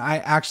 and I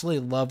actually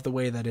love the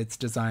way that it's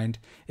designed.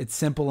 It's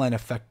simple and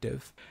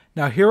effective.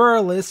 Now, here are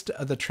a list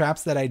of the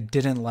traps that I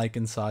didn't like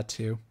in Saw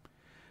 2.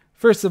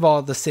 First of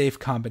all, the safe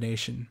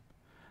combination.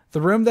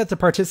 The room that the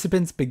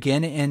participants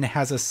begin in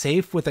has a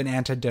safe with an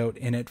antidote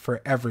in it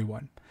for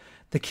everyone.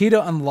 The key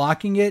to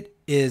unlocking it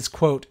is,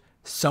 quote,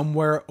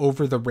 somewhere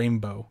over the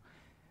rainbow.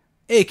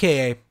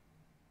 AKA,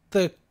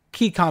 the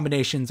key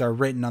combinations are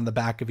written on the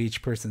back of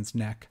each person's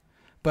neck.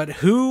 But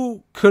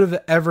who could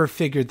have ever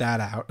figured that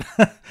out?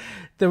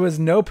 There was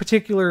no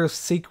particular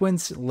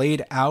sequence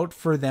laid out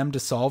for them to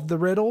solve the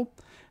riddle,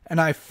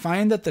 and I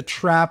find that the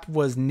trap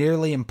was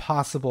nearly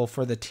impossible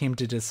for the team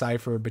to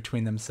decipher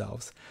between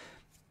themselves.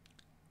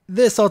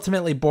 This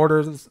ultimately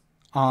borders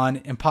on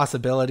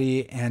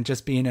impossibility and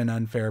just being an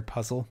unfair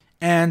puzzle.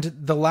 And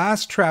the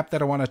last trap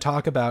that I want to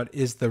talk about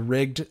is the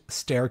rigged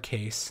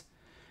staircase.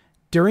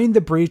 During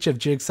the breach of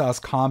Jigsaw's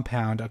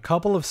compound, a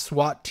couple of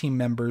SWAT team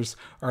members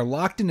are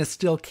locked in a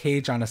steel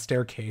cage on a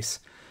staircase.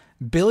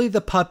 Billy the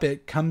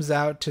puppet comes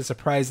out to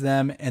surprise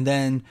them, and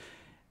then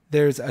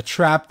there's a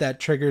trap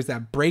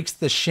that breaks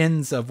the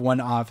shins of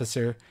one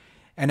officer,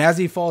 And as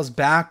he falls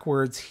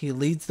backwards, he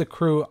leads the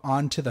crew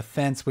onto the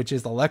fence, which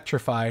is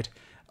electrified,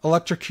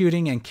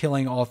 electrocuting and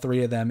killing all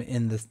three of them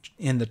in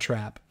the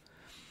trap.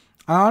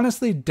 I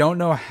honestly don't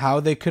know how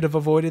they could have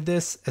avoided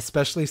this,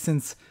 especially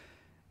since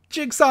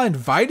Jigsaw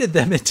invited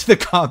them into the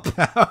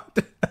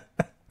compound.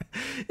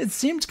 It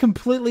seemed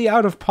completely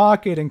out of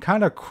pocket and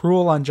kind of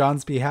cruel on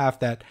John's behalf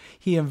that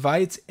he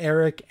invites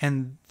Eric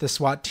and the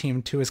SWAT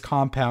team to his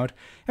compound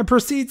and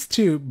proceeds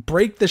to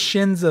break the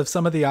shins of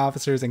some of the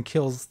officers and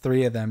kills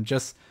three of them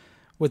just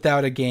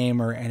without a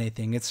game or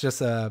anything. It's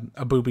just a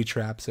booby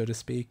trap, so to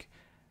speak.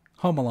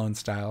 Home Alone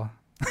style.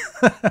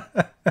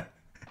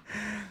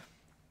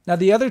 Now,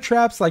 the other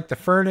traps like the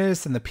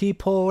furnace and the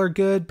peephole are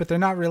good, but they're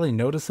not really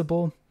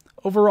noticeable.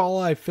 Overall,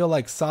 I feel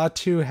like Saw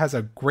 2 has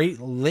a great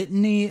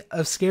litany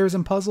of scares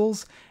and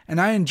puzzles, and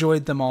I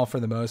enjoyed them all for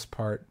the most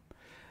part.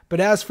 But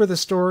as for the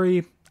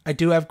story, I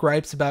do have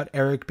gripes about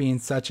Eric being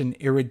such an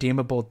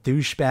irredeemable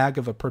douchebag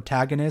of a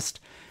protagonist,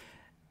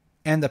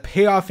 and the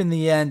payoff in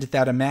the end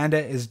that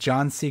Amanda is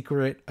John's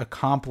secret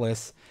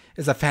accomplice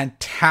is a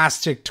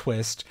fantastic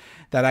twist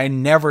that I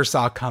never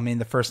saw coming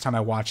the first time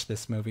I watched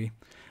this movie.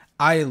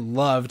 I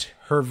loved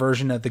her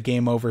version of the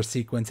game over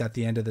sequence at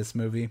the end of this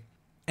movie.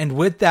 And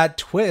with that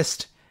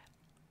twist,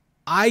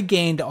 I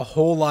gained a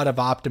whole lot of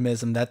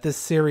optimism that this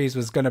series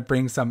was going to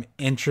bring some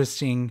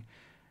interesting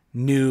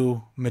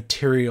new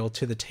material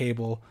to the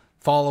table,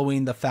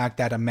 following the fact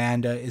that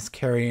Amanda is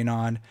carrying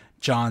on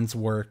John's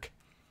work.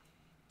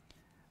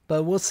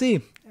 But we'll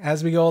see.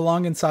 As we go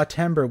along in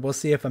Saw-tember, we'll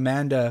see if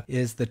Amanda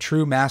is the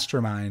true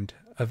mastermind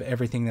of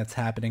everything that's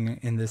happening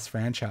in this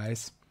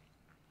franchise.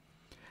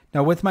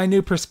 Now, with my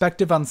new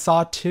perspective on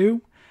Saw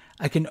 2,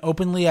 I can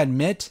openly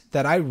admit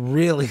that I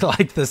really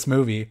like this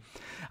movie.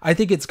 I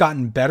think it's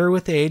gotten better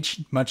with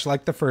age, much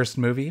like the first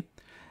movie.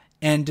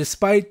 And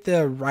despite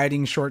the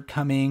writing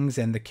shortcomings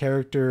and the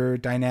character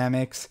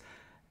dynamics,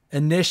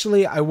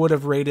 initially I would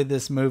have rated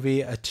this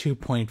movie a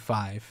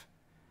 2.5.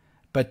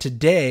 But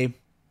today,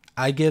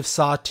 I give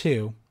Saw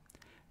 2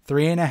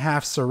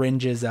 3.5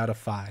 syringes out of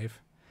 5.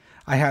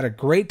 I had a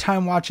great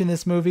time watching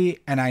this movie,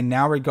 and I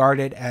now regard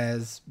it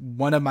as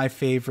one of my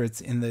favorites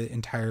in the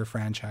entire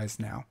franchise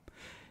now.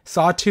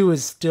 Saw 2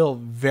 is still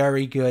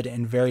very good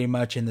and very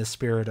much in the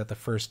spirit of the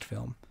first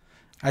film.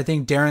 I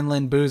think Darren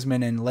Lynn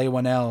Bousman and Leigh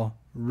Whannell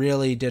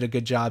really did a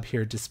good job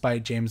here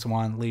despite James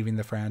Wan leaving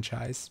the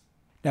franchise.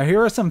 Now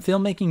here are some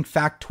filmmaking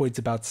factoids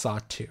about Saw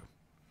 2.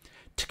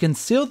 To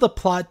conceal the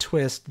plot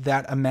twist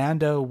that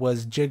Amanda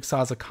was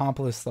Jigsaw's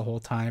accomplice the whole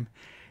time,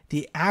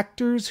 the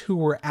actors who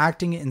were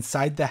acting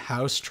inside the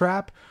house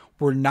trap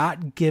were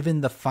not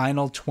given the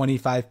final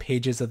 25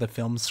 pages of the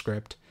film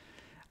script.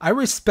 I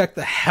respect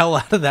the hell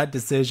out of that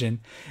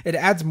decision. It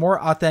adds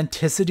more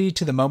authenticity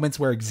to the moments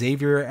where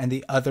Xavier and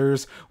the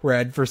others were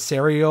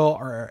adversarial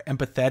or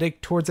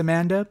empathetic towards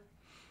Amanda.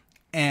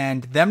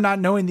 And them not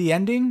knowing the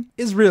ending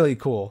is really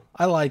cool.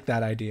 I like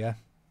that idea.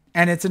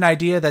 And it's an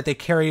idea that they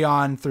carry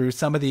on through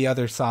some of the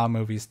other Saw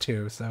movies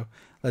too, so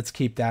let's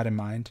keep that in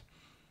mind.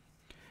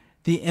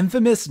 The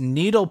infamous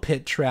needle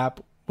pit trap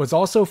was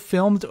also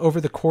filmed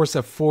over the course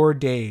of 4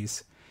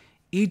 days.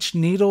 Each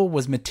needle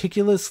was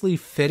meticulously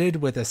fitted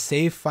with a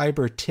safe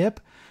fiber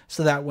tip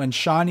so that when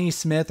Shawnee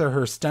Smith or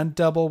her stunt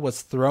double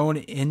was thrown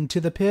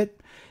into the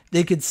pit,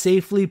 they could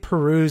safely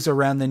peruse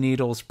around the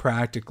needles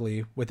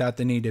practically without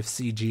the need of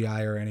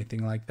CGI or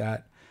anything like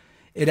that.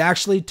 It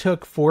actually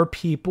took 4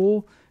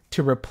 people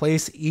to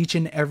replace each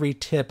and every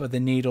tip of the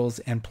needles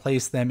and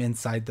place them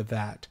inside the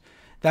vat.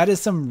 That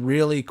is some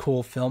really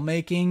cool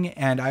filmmaking,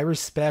 and I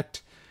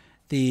respect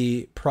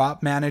the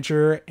prop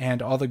manager and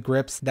all the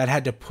grips that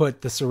had to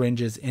put the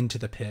syringes into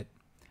the pit.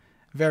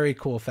 Very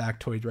cool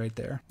factoid right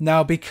there.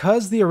 Now,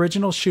 because the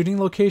original shooting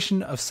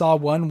location of Saw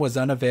 1 was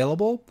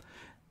unavailable,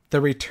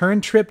 the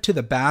return trip to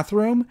the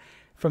bathroom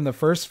from the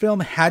first film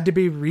had to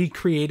be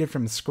recreated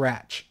from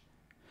scratch.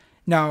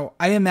 Now,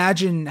 I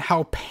imagine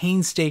how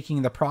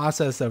painstaking the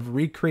process of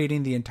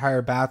recreating the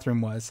entire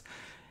bathroom was.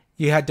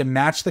 You had to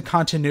match the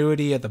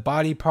continuity of the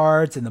body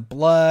parts and the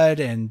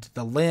blood and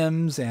the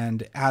limbs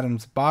and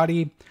Adam's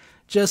body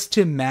just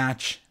to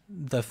match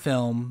the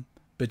film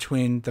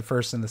between the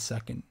first and the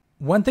second.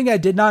 One thing I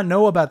did not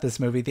know about this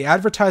movie, the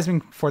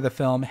advertising for the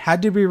film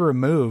had to be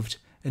removed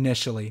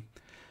initially.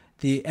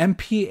 The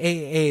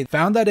MPAA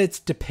found that its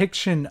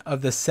depiction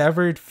of the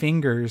severed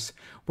fingers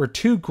were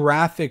too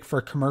graphic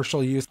for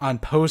commercial use on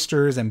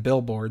posters and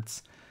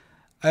billboards.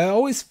 I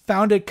always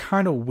found it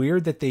kind of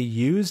weird that they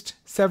used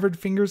severed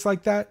fingers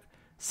like that,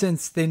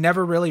 since they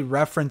never really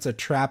reference a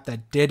trap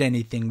that did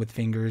anything with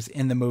fingers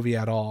in the movie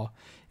at all.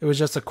 It was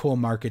just a cool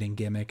marketing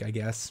gimmick, I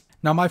guess.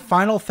 Now, my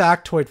final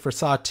factoid for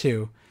Saw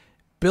 2.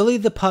 Billy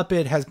the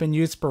Puppet has been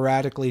used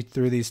sporadically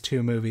through these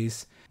 2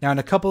 movies. Now, in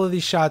a couple of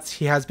these shots,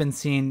 he has been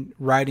seen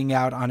riding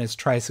out on his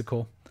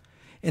tricycle.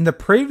 In the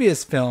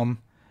previous film,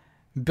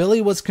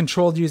 Billy was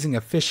controlled using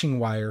a fishing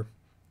wire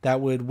that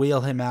would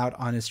wheel him out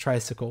on his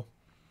tricycle.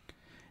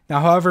 Now,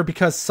 however,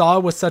 because Saw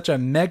was such a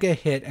mega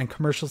hit and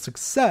commercial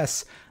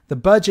success, the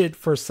budget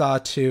for Saw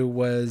 2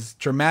 was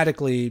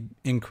dramatically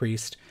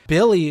increased.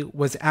 Billy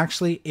was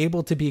actually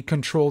able to be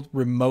controlled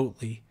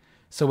remotely.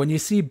 So when you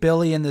see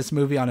Billy in this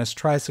movie on his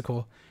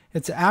tricycle,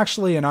 it's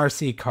actually an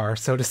RC car,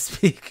 so to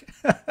speak.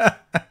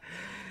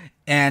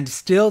 And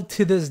still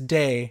to this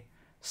day,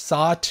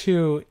 Saw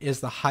 2 is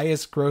the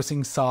highest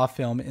grossing Saw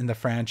film in the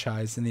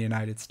franchise in the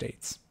United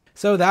States.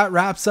 So that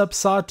wraps up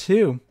Saw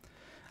 2.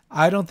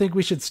 I don't think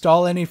we should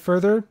stall any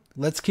further.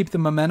 Let's keep the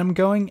momentum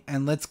going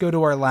and let's go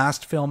to our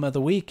last film of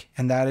the week,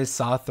 and that is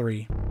Saw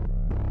 3.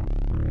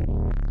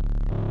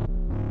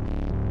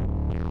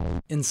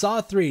 In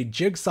Saw 3,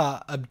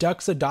 Jigsaw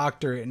abducts a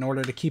doctor in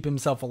order to keep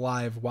himself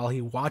alive while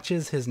he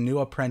watches his new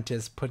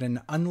apprentice put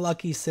an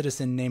unlucky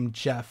citizen named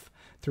Jeff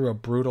through a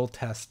brutal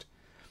test.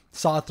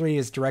 Saw 3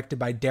 is directed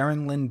by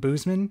Darren Lynn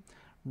Bousman,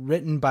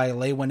 written by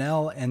Leigh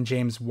Whannell and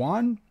James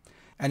Wan,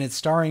 and it's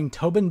starring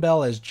Tobin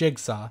Bell as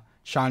Jigsaw,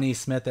 Shawnee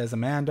Smith as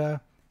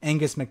Amanda,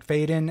 Angus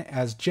McFadden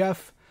as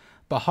Jeff,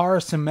 Bahar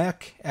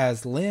Sumek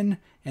as Lynn,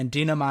 and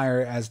Dina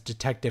Meyer as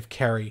Detective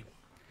Carey.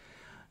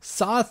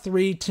 Saw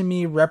 3 to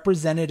me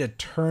represented a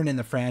turn in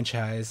the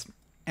franchise,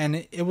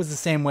 and it was the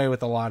same way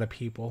with a lot of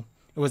people.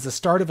 It was the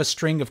start of a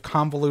string of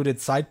convoluted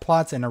side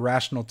plots and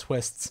irrational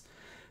twists.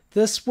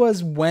 This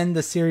was when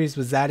the series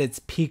was at its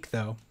peak,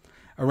 though.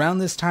 Around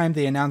this time,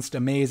 they announced a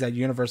maze at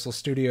Universal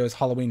Studios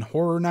Halloween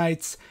Horror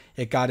Nights,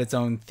 it got its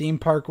own theme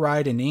park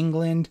ride in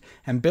England,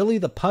 and Billy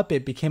the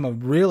Puppet became a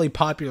really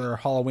popular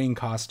Halloween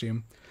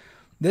costume.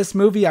 This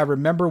movie I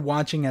remember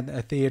watching at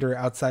a theater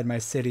outside my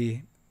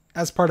city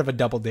as part of a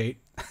double date.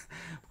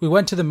 We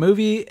went to the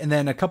movie, and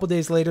then a couple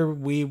days later,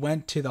 we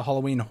went to the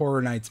Halloween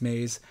Horror Nights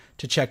maze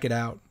to check it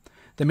out.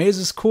 The maze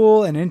was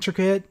cool and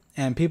intricate,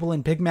 and people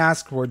in pig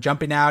masks were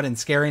jumping out and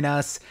scaring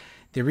us.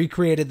 They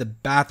recreated the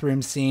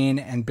bathroom scene,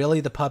 and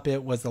Billy the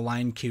Puppet was the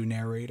line cue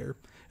narrator.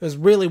 It was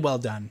really well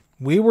done.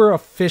 We were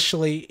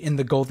officially in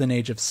the golden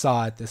age of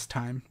Saw at this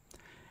time.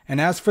 And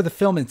as for the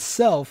film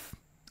itself,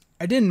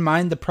 I didn't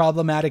mind the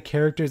problematic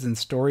characters and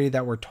story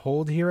that were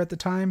told here at the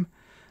time,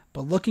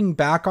 but looking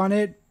back on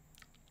it,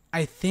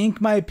 I think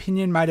my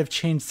opinion might have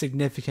changed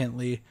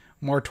significantly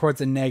more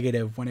towards a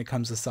negative when it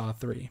comes to Saw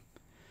 3.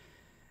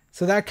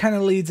 So that kind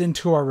of leads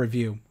into our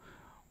review.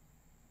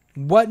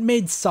 What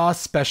made Saw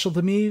special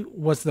to me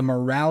was the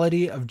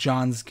morality of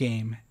John's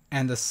game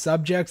and the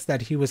subjects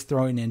that he was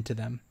throwing into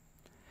them.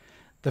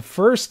 The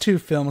first two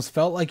films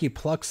felt like he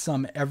plucked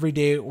some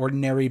everyday,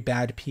 ordinary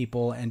bad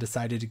people and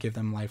decided to give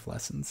them life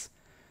lessons.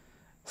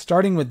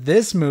 Starting with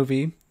this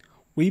movie,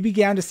 we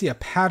began to see a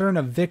pattern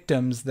of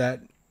victims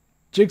that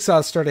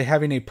Jigsaw started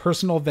having a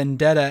personal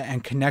vendetta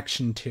and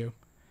connection to.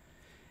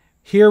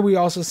 Here we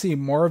also see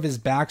more of his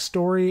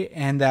backstory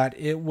and that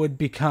it would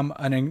become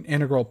an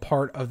integral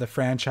part of the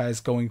franchise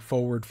going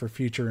forward for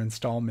future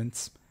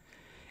installments.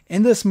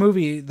 In this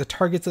movie, the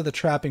targets of the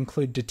trap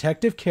include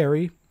Detective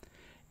Carey,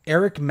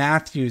 Eric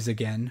Matthews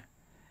again,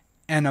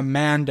 and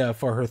Amanda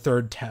for her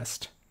third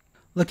test.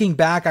 Looking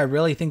back, I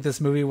really think this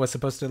movie was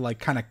supposed to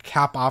kind of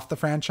cap off the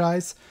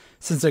franchise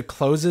since it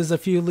closes a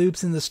few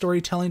loops in the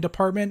storytelling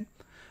department.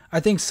 I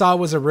think Saw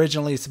was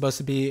originally supposed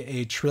to be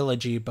a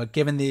trilogy, but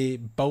given the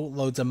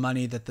boatloads of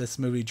money that this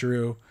movie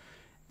drew,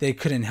 they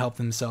couldn't help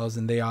themselves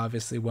and they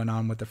obviously went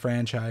on with the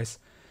franchise.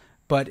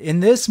 But in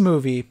this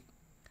movie,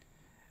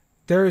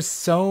 there is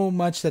so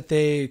much that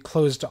they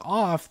closed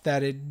off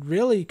that it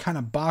really kind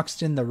of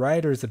boxed in the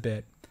writers a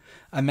bit.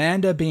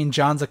 Amanda, being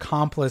John's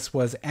accomplice,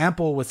 was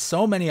ample with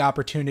so many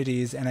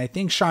opportunities, and I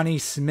think Shawnee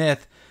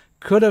Smith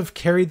could have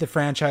carried the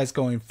franchise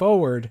going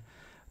forward,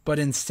 but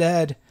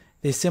instead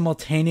they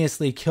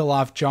simultaneously kill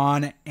off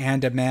John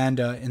and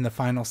Amanda in the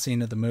final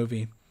scene of the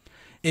movie.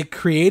 It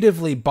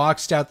creatively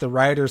boxed out the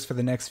writers for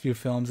the next few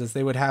films, as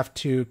they would have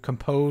to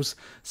compose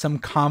some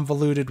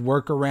convoluted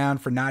workaround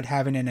for not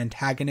having an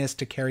antagonist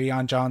to carry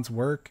on John's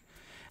work.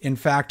 In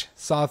fact,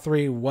 Saw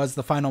 3 was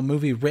the final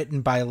movie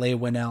written by Leigh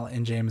Whannell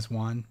and James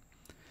Wan.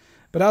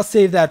 But I'll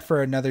save that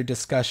for another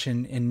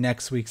discussion in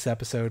next week's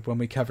episode when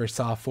we cover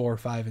Saw 4,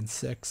 5, and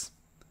 6.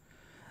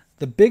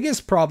 The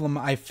biggest problem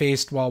I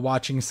faced while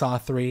watching Saw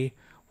 3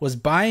 was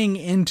buying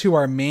into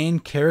our main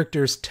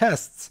characters'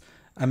 tests,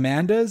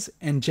 Amanda's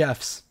and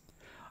Jeff's.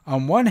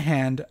 On one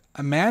hand,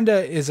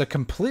 Amanda is a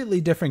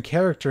completely different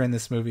character in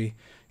this movie.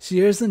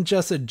 She isn't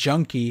just a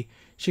junkie,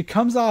 she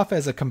comes off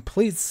as a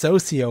complete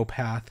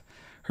sociopath.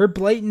 Her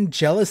blatant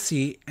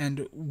jealousy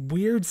and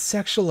weird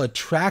sexual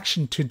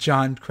attraction to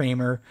John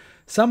Kramer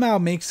somehow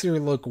makes her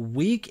look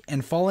weak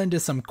and fall into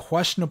some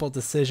questionable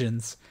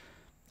decisions.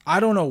 I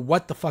don't know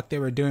what the fuck they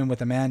were doing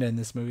with Amanda in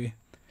this movie.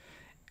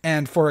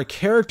 And for a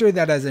character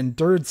that has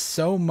endured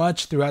so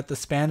much throughout the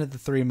span of the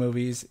 3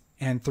 movies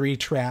and 3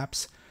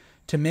 traps,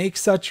 to make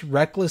such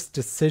reckless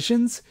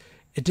decisions,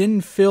 it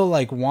didn't feel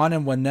like Wan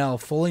and Whannell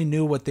fully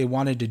knew what they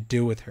wanted to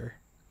do with her.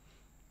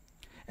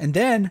 And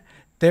then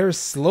there's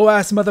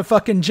slow-ass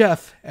motherfucking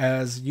Jeff,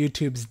 as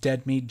YouTube's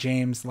Dead Meat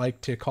James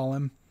liked to call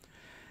him.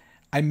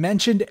 I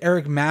mentioned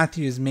Eric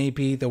Matthews may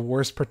be the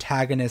worst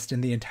protagonist in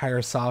the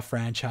entire Saw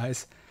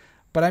franchise,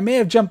 but I may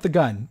have jumped the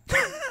gun.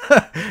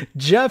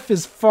 Jeff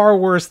is far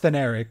worse than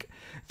Eric.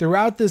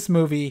 Throughout this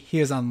movie, he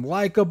is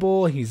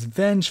unlikable, he's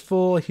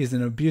vengeful, he's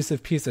an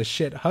abusive piece of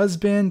shit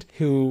husband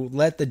who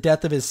let the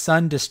death of his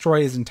son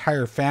destroy his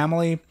entire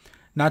family,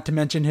 not to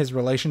mention his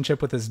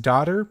relationship with his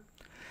daughter.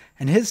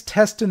 And his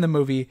test in the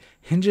movie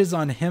hinges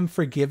on him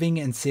forgiving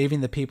and saving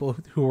the people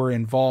who were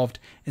involved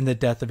in the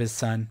death of his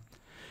son.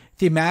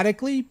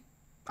 Thematically,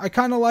 I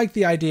kind of like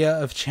the idea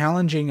of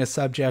challenging a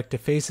subject to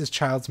face his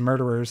child's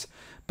murderers,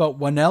 but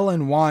Winnell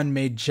and Wan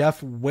made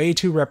Jeff way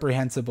too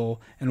reprehensible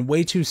and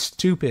way too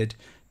stupid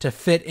to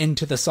fit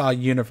into the Saw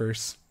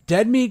universe.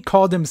 Dead Meat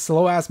called him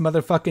slow-ass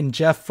motherfucking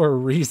Jeff for a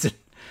reason.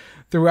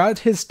 Throughout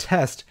his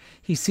test,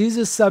 he sees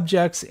his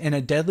subjects in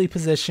a deadly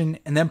position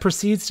and then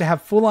proceeds to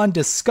have full-on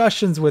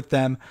discussions with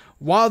them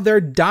while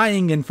they're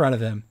dying in front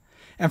of him.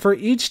 And for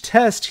each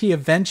test, he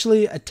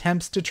eventually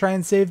attempts to try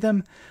and save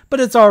them,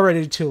 but it's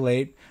already too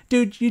late.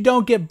 Dude, you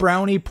don't get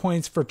brownie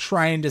points for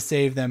trying to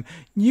save them.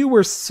 You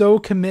were so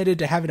committed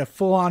to having a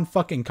full-on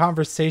fucking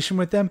conversation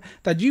with them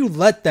that you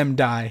let them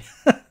die.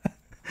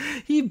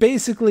 He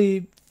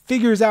basically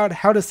figures out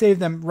how to save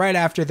them right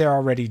after they're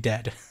already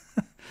dead.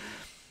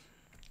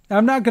 Now,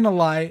 I'm not gonna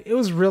lie, it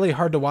was really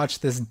hard to watch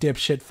this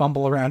dipshit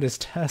fumble around his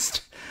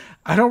test.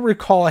 I don't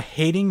recall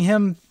hating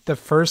him the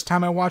first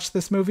time I watched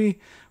this movie,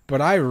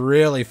 but I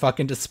really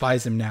fucking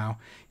despise him now.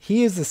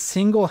 He is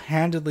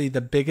single-handedly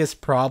the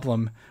biggest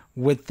problem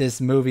with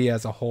this movie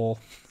as a whole.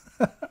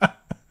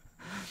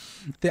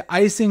 The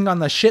icing on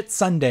the shit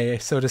sundae,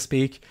 so to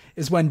speak,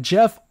 is when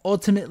Jeff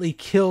ultimately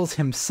kills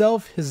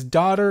himself, his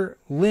daughter,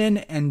 Lynn,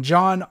 and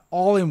John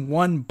all in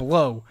one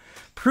blow,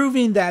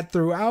 proving that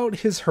throughout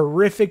his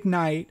horrific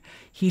night,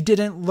 he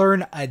didn't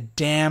learn a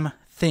damn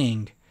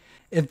thing.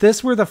 If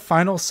this were the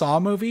final Saw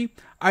movie,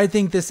 I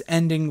think this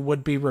ending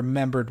would be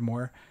remembered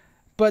more.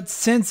 But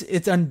since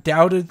it's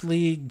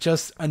undoubtedly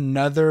just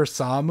another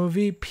Saw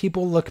movie,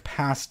 people look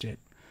past it.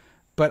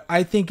 But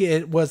I think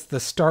it was the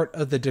start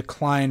of the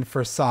decline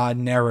for Saw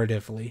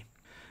narratively.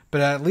 But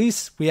at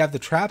least we have the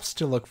traps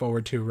to look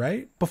forward to,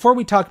 right? Before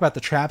we talk about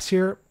the traps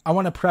here, I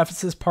want to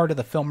preface this part of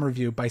the film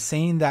review by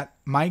saying that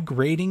my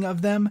grading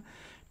of them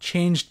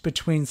changed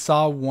between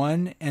Saw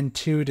 1 and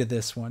 2 to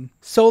this one.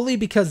 Solely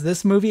because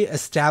this movie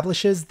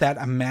establishes that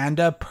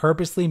Amanda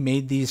purposely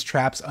made these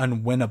traps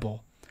unwinnable.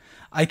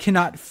 I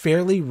cannot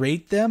fairly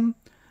rate them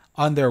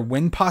on their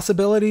win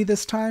possibility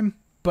this time,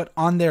 but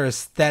on their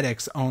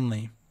aesthetics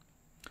only.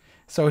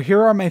 So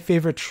here are my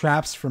favorite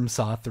traps from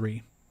Saw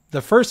 3.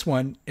 The first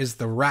one is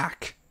the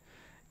rack.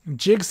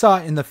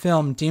 Jigsaw in the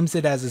film deems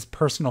it as his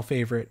personal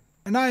favorite,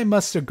 and I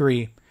must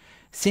agree.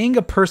 Seeing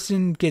a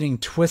person getting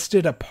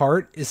twisted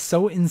apart is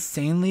so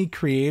insanely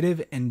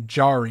creative and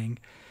jarring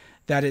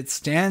that it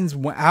stands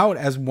out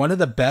as one of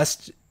the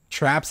best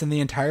traps in the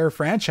entire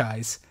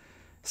franchise.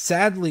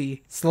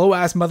 Sadly,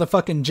 slow-ass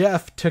motherfucking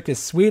Jeff took his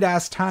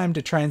sweet-ass time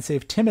to try and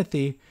save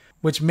Timothy,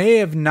 which may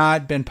have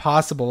not been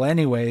possible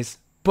anyways,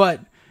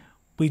 but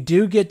we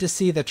do get to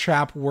see the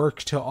trap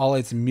work to all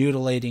its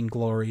mutilating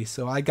glory,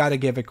 so I gotta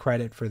give it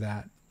credit for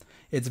that.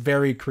 It's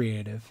very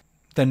creative.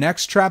 The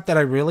next trap that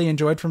I really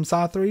enjoyed from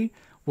Saw 3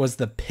 was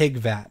the pig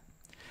vat.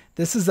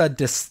 This is a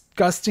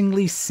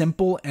disgustingly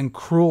simple and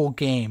cruel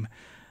game.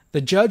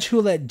 The judge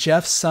who let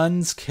Jeff's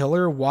son's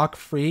killer walk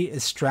free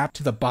is strapped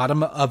to the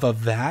bottom of a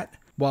vat,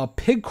 while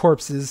pig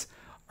corpses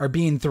are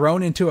being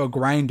thrown into a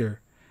grinder.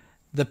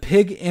 The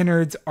pig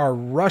innards are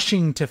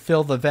rushing to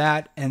fill the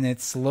vat, and it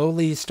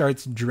slowly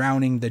starts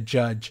drowning the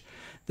judge.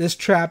 This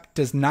trap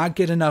does not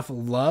get enough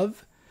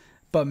love,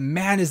 but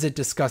man is it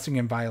disgusting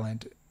and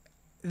violent.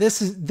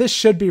 This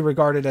should be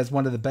regarded as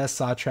one of the best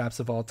Saw traps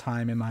of all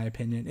time, in my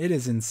opinion. It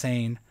is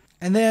insane.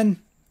 And then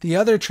the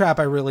other trap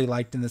I really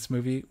liked in this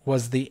movie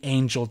was the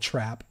angel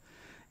trap.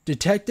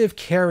 Detective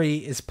Carey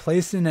is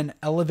placed in an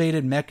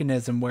elevated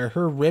mechanism where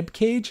her rib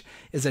cage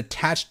is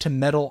attached to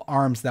metal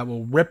arms that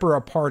will rip her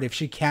apart if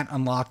she can't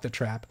unlock the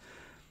trap.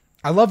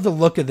 I love the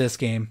look of this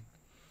game,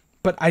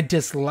 but I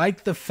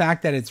dislike the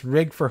fact that it's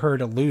rigged for her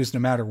to lose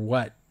no matter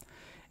what.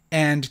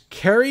 And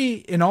Carey,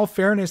 in all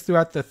fairness,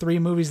 throughout the 3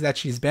 movies that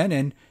she's been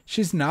in,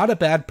 she's not a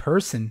bad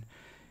person.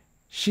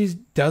 She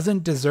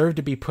doesn't deserve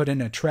to be put in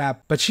a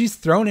trap, but she's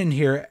thrown in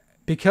here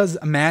because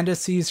Amanda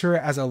sees her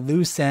as a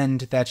loose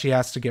end that she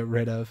has to get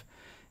rid of.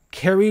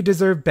 Carey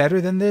deserved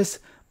better than this,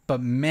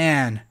 but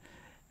man,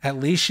 at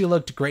least she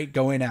looked great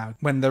going out.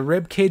 When the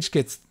rib cage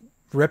gets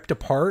ripped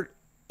apart,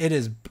 it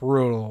is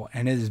brutal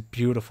and it is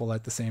beautiful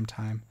at the same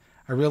time.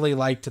 I really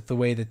liked the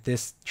way that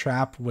this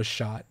trap was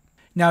shot.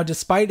 Now,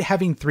 despite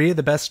having 3 of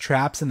the best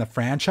traps in the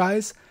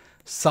franchise,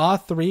 Saw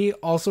 3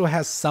 also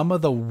has some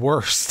of the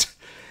worst.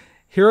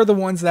 Here are the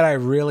ones that I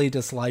really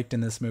disliked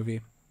in this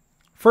movie.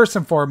 First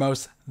and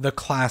foremost, the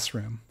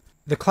classroom.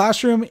 The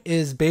classroom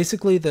is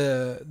basically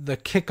the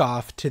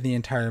kickoff to the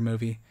entire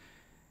movie.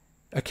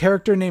 A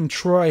character named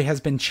Troy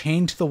has been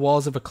chained to the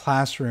walls of a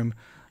classroom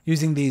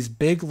using these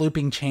big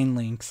looping chain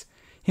links.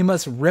 He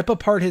must rip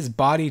apart his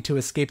body to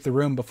escape the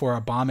room before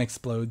a bomb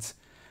explodes.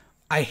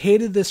 I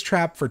hated this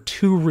trap for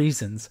 2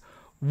 reasons.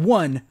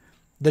 1,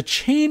 the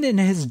chain in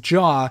his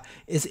jaw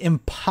is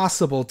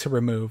impossible to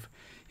remove.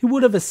 he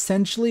would have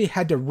essentially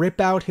had to rip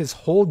out his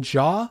whole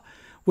jaw,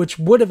 which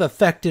would have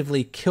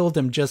effectively killed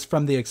him just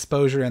from the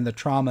exposure and the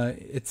trauma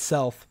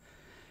itself.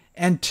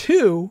 And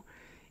 2,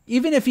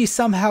 even if he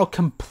somehow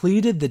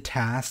completed the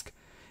task,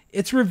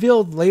 it's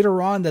revealed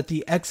later on that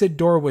the exit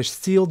door was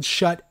sealed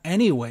shut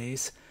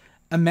anyways.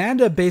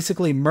 Amanda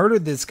basically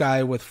murdered this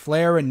guy with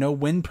flare and no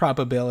win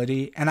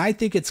probability, and I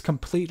think it's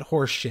complete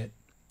horseshit.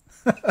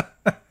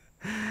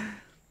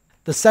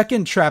 The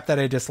second trap that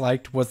I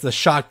disliked was the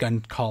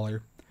shotgun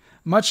collar.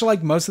 Much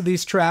like most of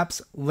these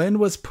traps, Lynn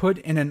was put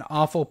in an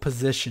awful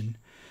position.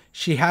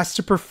 She has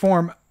to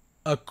perform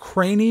a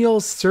cranial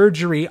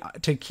surgery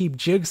to keep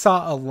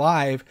Jigsaw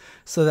alive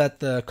so that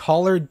the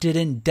collar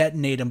didn't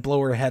detonate and blow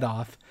her head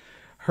off.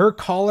 Her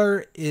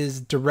collar is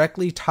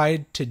directly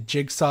tied to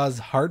Jigsaw's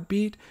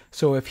heartbeat,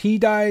 so if he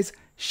dies,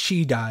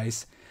 she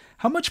dies.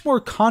 How much more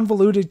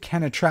convoluted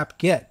can a trap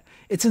get?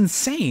 It's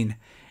insane.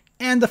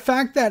 And the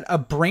fact that a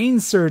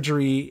brain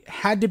surgery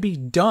had to be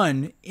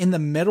done in the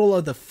middle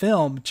of the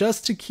film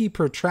just to keep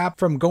her trap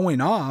from going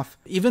off,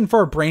 even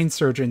for a brain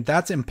surgeon,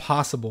 that's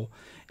impossible.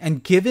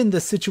 And given the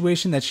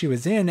situation that she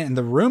was in and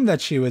the room that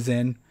she was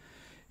in,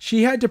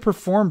 she had to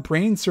perform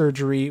brain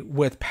surgery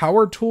with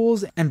power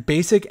tools and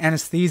basic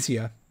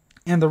anesthesia.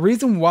 And the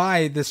reason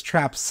why this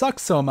trap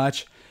sucks so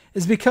much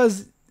is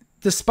because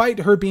despite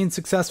her being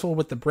successful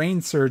with the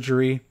brain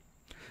surgery,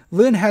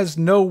 Lynn has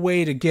no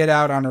way to get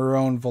out on her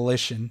own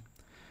volition.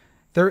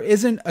 There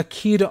isn't a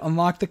key to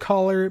unlock the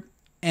collar,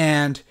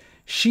 and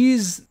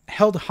she's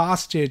held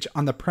hostage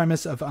on the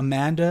premise of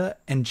Amanda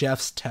and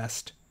Jeff's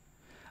test.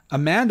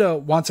 Amanda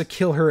wants to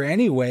kill her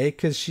anyway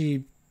because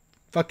she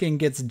fucking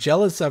gets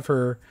jealous of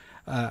her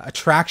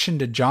attraction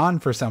to John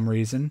for some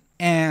reason.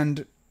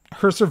 And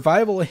her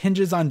survival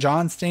hinges on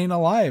John staying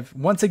alive.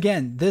 Once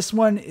again, this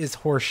one is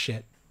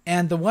horseshit.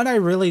 And the one I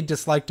really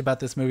disliked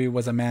about this movie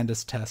was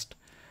Amanda's test.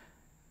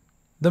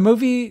 The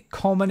movie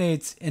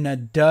culminates in a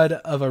dud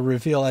of a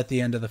reveal at the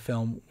end of the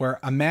film,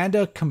 where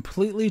Amanda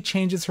completely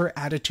changes her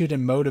attitude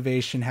and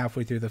motivation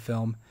halfway through the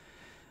film,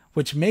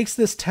 which makes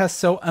this test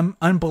so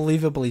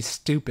unbelievably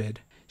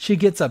stupid. She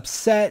gets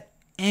upset,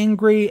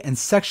 angry, and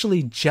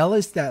sexually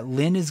jealous that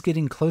Lynn is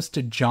getting close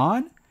to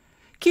John.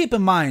 Keep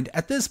in mind,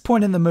 at this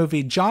point in the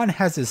movie, John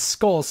has his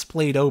skull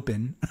splayed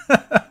open.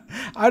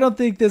 I don't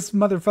think this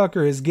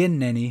motherfucker is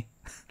getting any.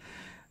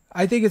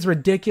 I think it's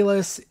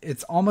ridiculous.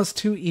 It's almost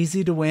too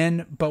easy to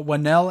win, but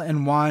Wanell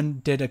and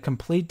Juan did a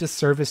complete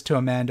disservice to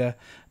Amanda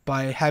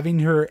by having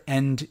her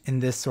end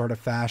in this sort of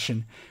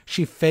fashion.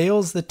 She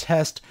fails the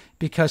test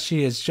because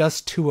she is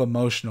just too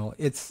emotional.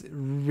 It's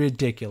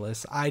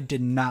ridiculous. I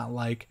did not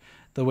like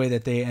the way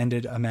that they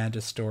ended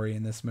Amanda's story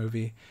in this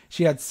movie.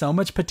 She had so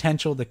much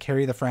potential to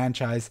carry the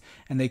franchise,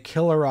 and they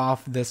kill her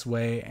off this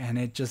way, and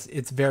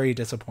it's very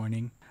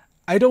disappointing.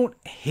 I don't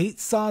hate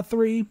Saw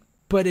 3,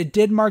 but it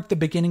did mark the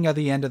beginning of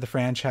the end of the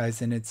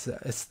franchise in its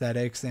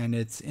aesthetics and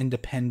its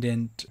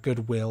independent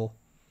goodwill.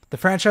 The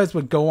franchise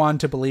would go on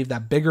to believe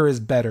that bigger is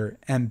better,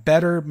 and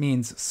better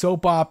means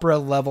soap opera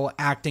level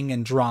acting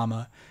and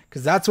drama,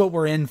 because that's what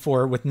we're in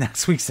for with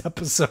next week's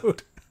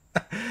episode.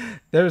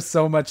 There's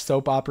so much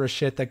soap opera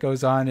shit that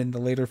goes on in the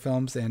later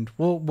films, and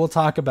we'll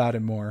talk about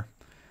it more.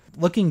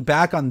 Looking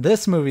back on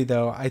this movie,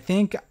 though, I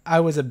think I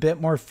was a bit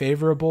more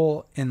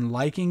favorable in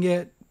liking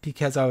it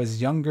because I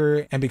was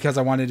younger and because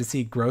I wanted to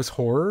see gross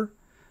horror.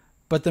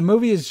 But the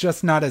movie is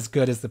just not as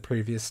good as the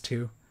previous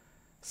two.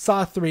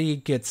 Saw 3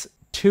 gets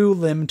 2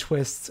 limb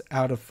twists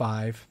out of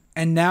 5.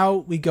 And now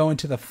we go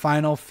into the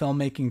final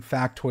filmmaking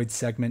factoid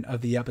segment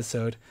of the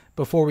episode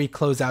before we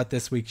close out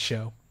this week's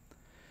show.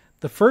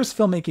 The first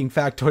filmmaking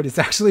factoid is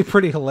actually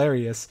pretty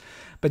hilarious,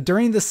 but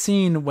during the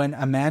scene when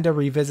Amanda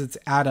revisits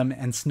Adam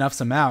and snuffs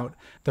him out,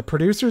 the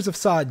producers of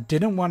Saw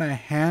didn't want to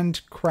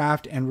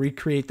handcraft and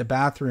recreate the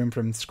bathroom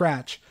from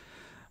scratch.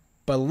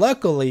 But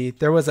luckily,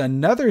 there was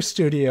another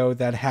studio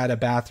that had a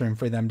bathroom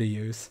for them to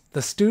use.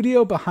 The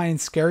studio behind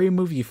Scary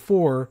Movie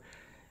 4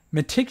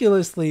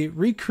 meticulously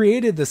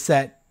recreated the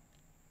set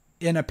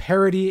in a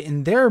parody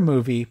in their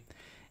movie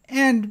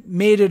and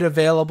made it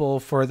available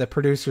for the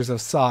producers of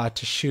Saw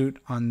to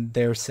shoot on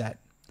their set.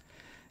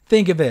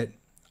 Think of it.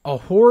 A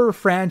horror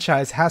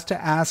franchise has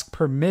to ask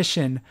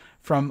permission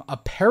from a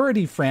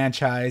parody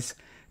franchise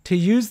to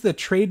use the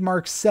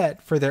trademark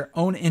set for their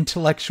own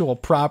intellectual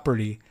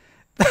property.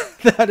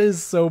 That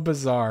is so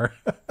bizarre.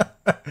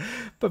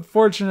 But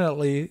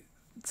fortunately,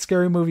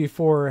 Scary Movie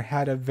 4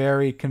 had a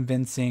very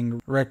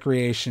convincing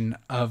recreation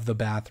of the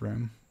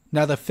bathroom.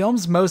 Now, the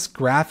film's most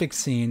graphic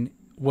scene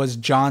was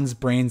John's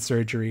brain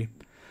surgery.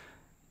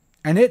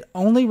 And it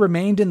only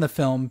remained in the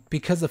film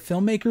because the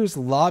filmmakers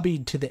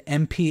lobbied to the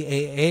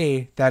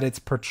MPAA that its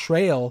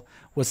portrayal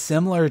was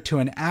similar to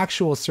an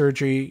actual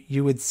surgery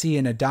you would see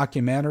in a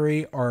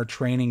documentary or a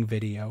training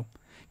video,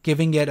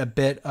 giving it a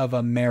bit of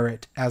a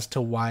merit as to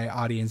why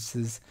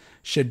audiences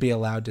should be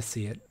allowed to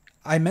see it.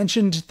 I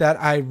mentioned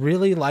that I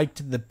really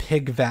liked the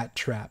pig vat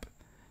trap.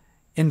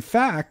 In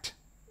fact,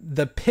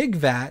 the pig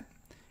vat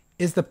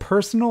is the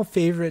personal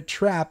favorite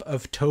trap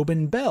of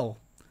Tobin Bell.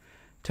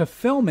 To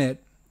film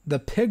it, The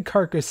pig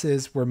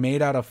carcasses were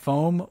made out of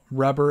foam,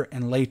 rubber,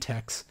 and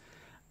latex,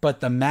 but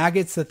the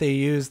maggots that they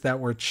used that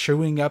were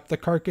chewing up the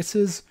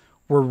carcasses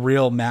were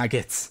real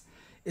maggots.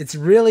 It's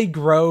really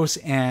gross,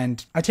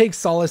 and I take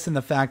solace in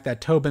the fact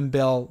that Tobin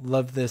Bell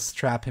loved this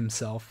trap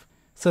himself.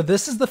 So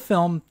this is the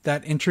film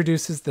that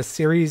introduces the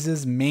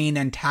series' main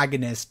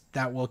antagonist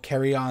that will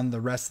carry on the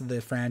rest of the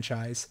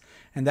franchise,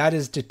 and that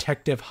is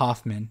Detective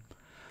Hoffman.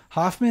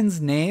 Hoffman's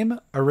name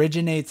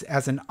originates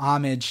as an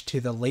homage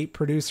to the late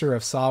producer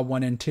of Saw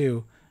 1 and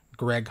 2,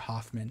 Greg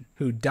Hoffman,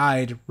 who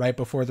died right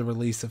before the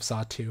release of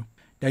Saw 2.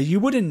 Now, you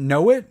wouldn't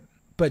know it,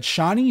 but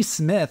Shawnee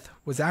Smith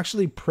was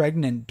actually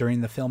pregnant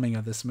during the filming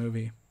of this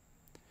movie.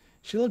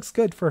 She looks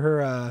good for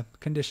her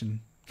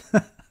condition.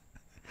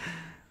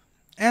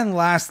 And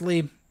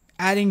lastly,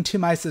 adding to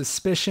my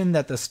suspicion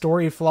that the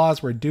story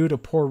flaws were due to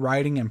poor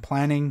writing and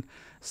planning,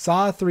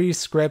 Saw 3's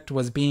script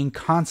was being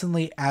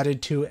constantly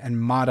added to and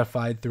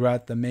modified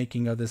throughout the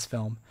making of this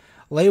film.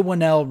 Leigh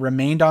Whannell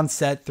remained on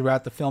set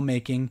throughout the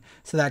filmmaking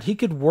so that he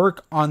could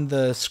work on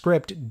the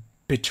script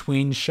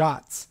between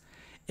shots.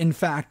 In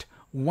fact,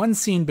 one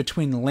scene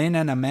between Lynn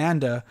and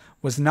Amanda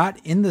was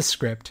not in the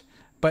script,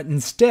 but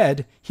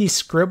instead he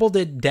scribbled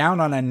it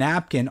down on a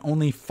napkin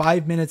only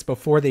 5 minutes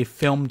before they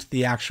filmed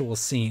the actual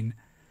scene.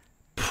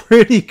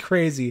 Pretty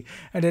crazy,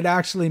 and it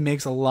actually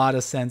makes a lot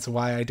of sense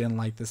why I didn't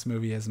like this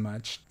movie as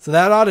much. So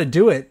that ought to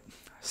do it.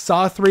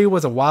 Saw 3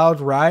 was a wild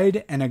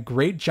ride and a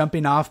great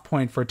jumping off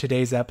point for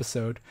today's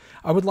episode.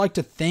 I would like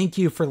to thank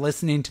you for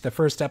listening to the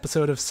first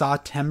episode of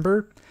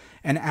Saw-tember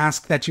and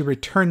ask that you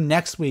return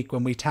next week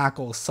when we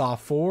tackle Saw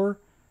 4,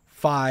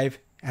 5,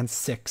 and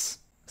 6.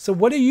 So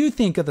what do you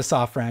think of the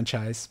Saw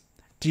franchise?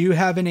 Do you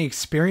have any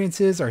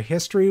experiences or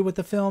history with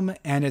the film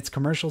and its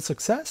commercial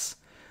success?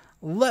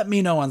 Let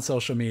me know on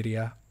social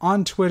media.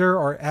 On Twitter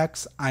or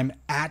X, I'm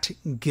at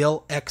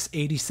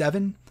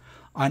GilX87.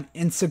 On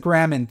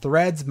Instagram and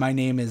Threads, my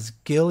name is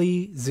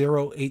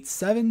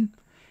Gilly087.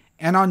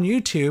 And on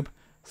YouTube,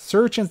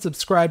 search and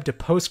subscribe to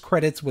Post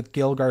Credits with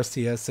Gil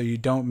Garcia so you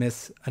don't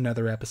miss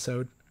another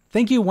episode.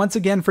 Thank you once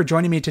again for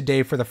joining me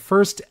today for the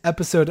first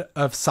episode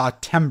of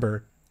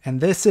Saw-tember.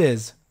 And this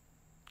is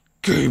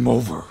Game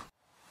over.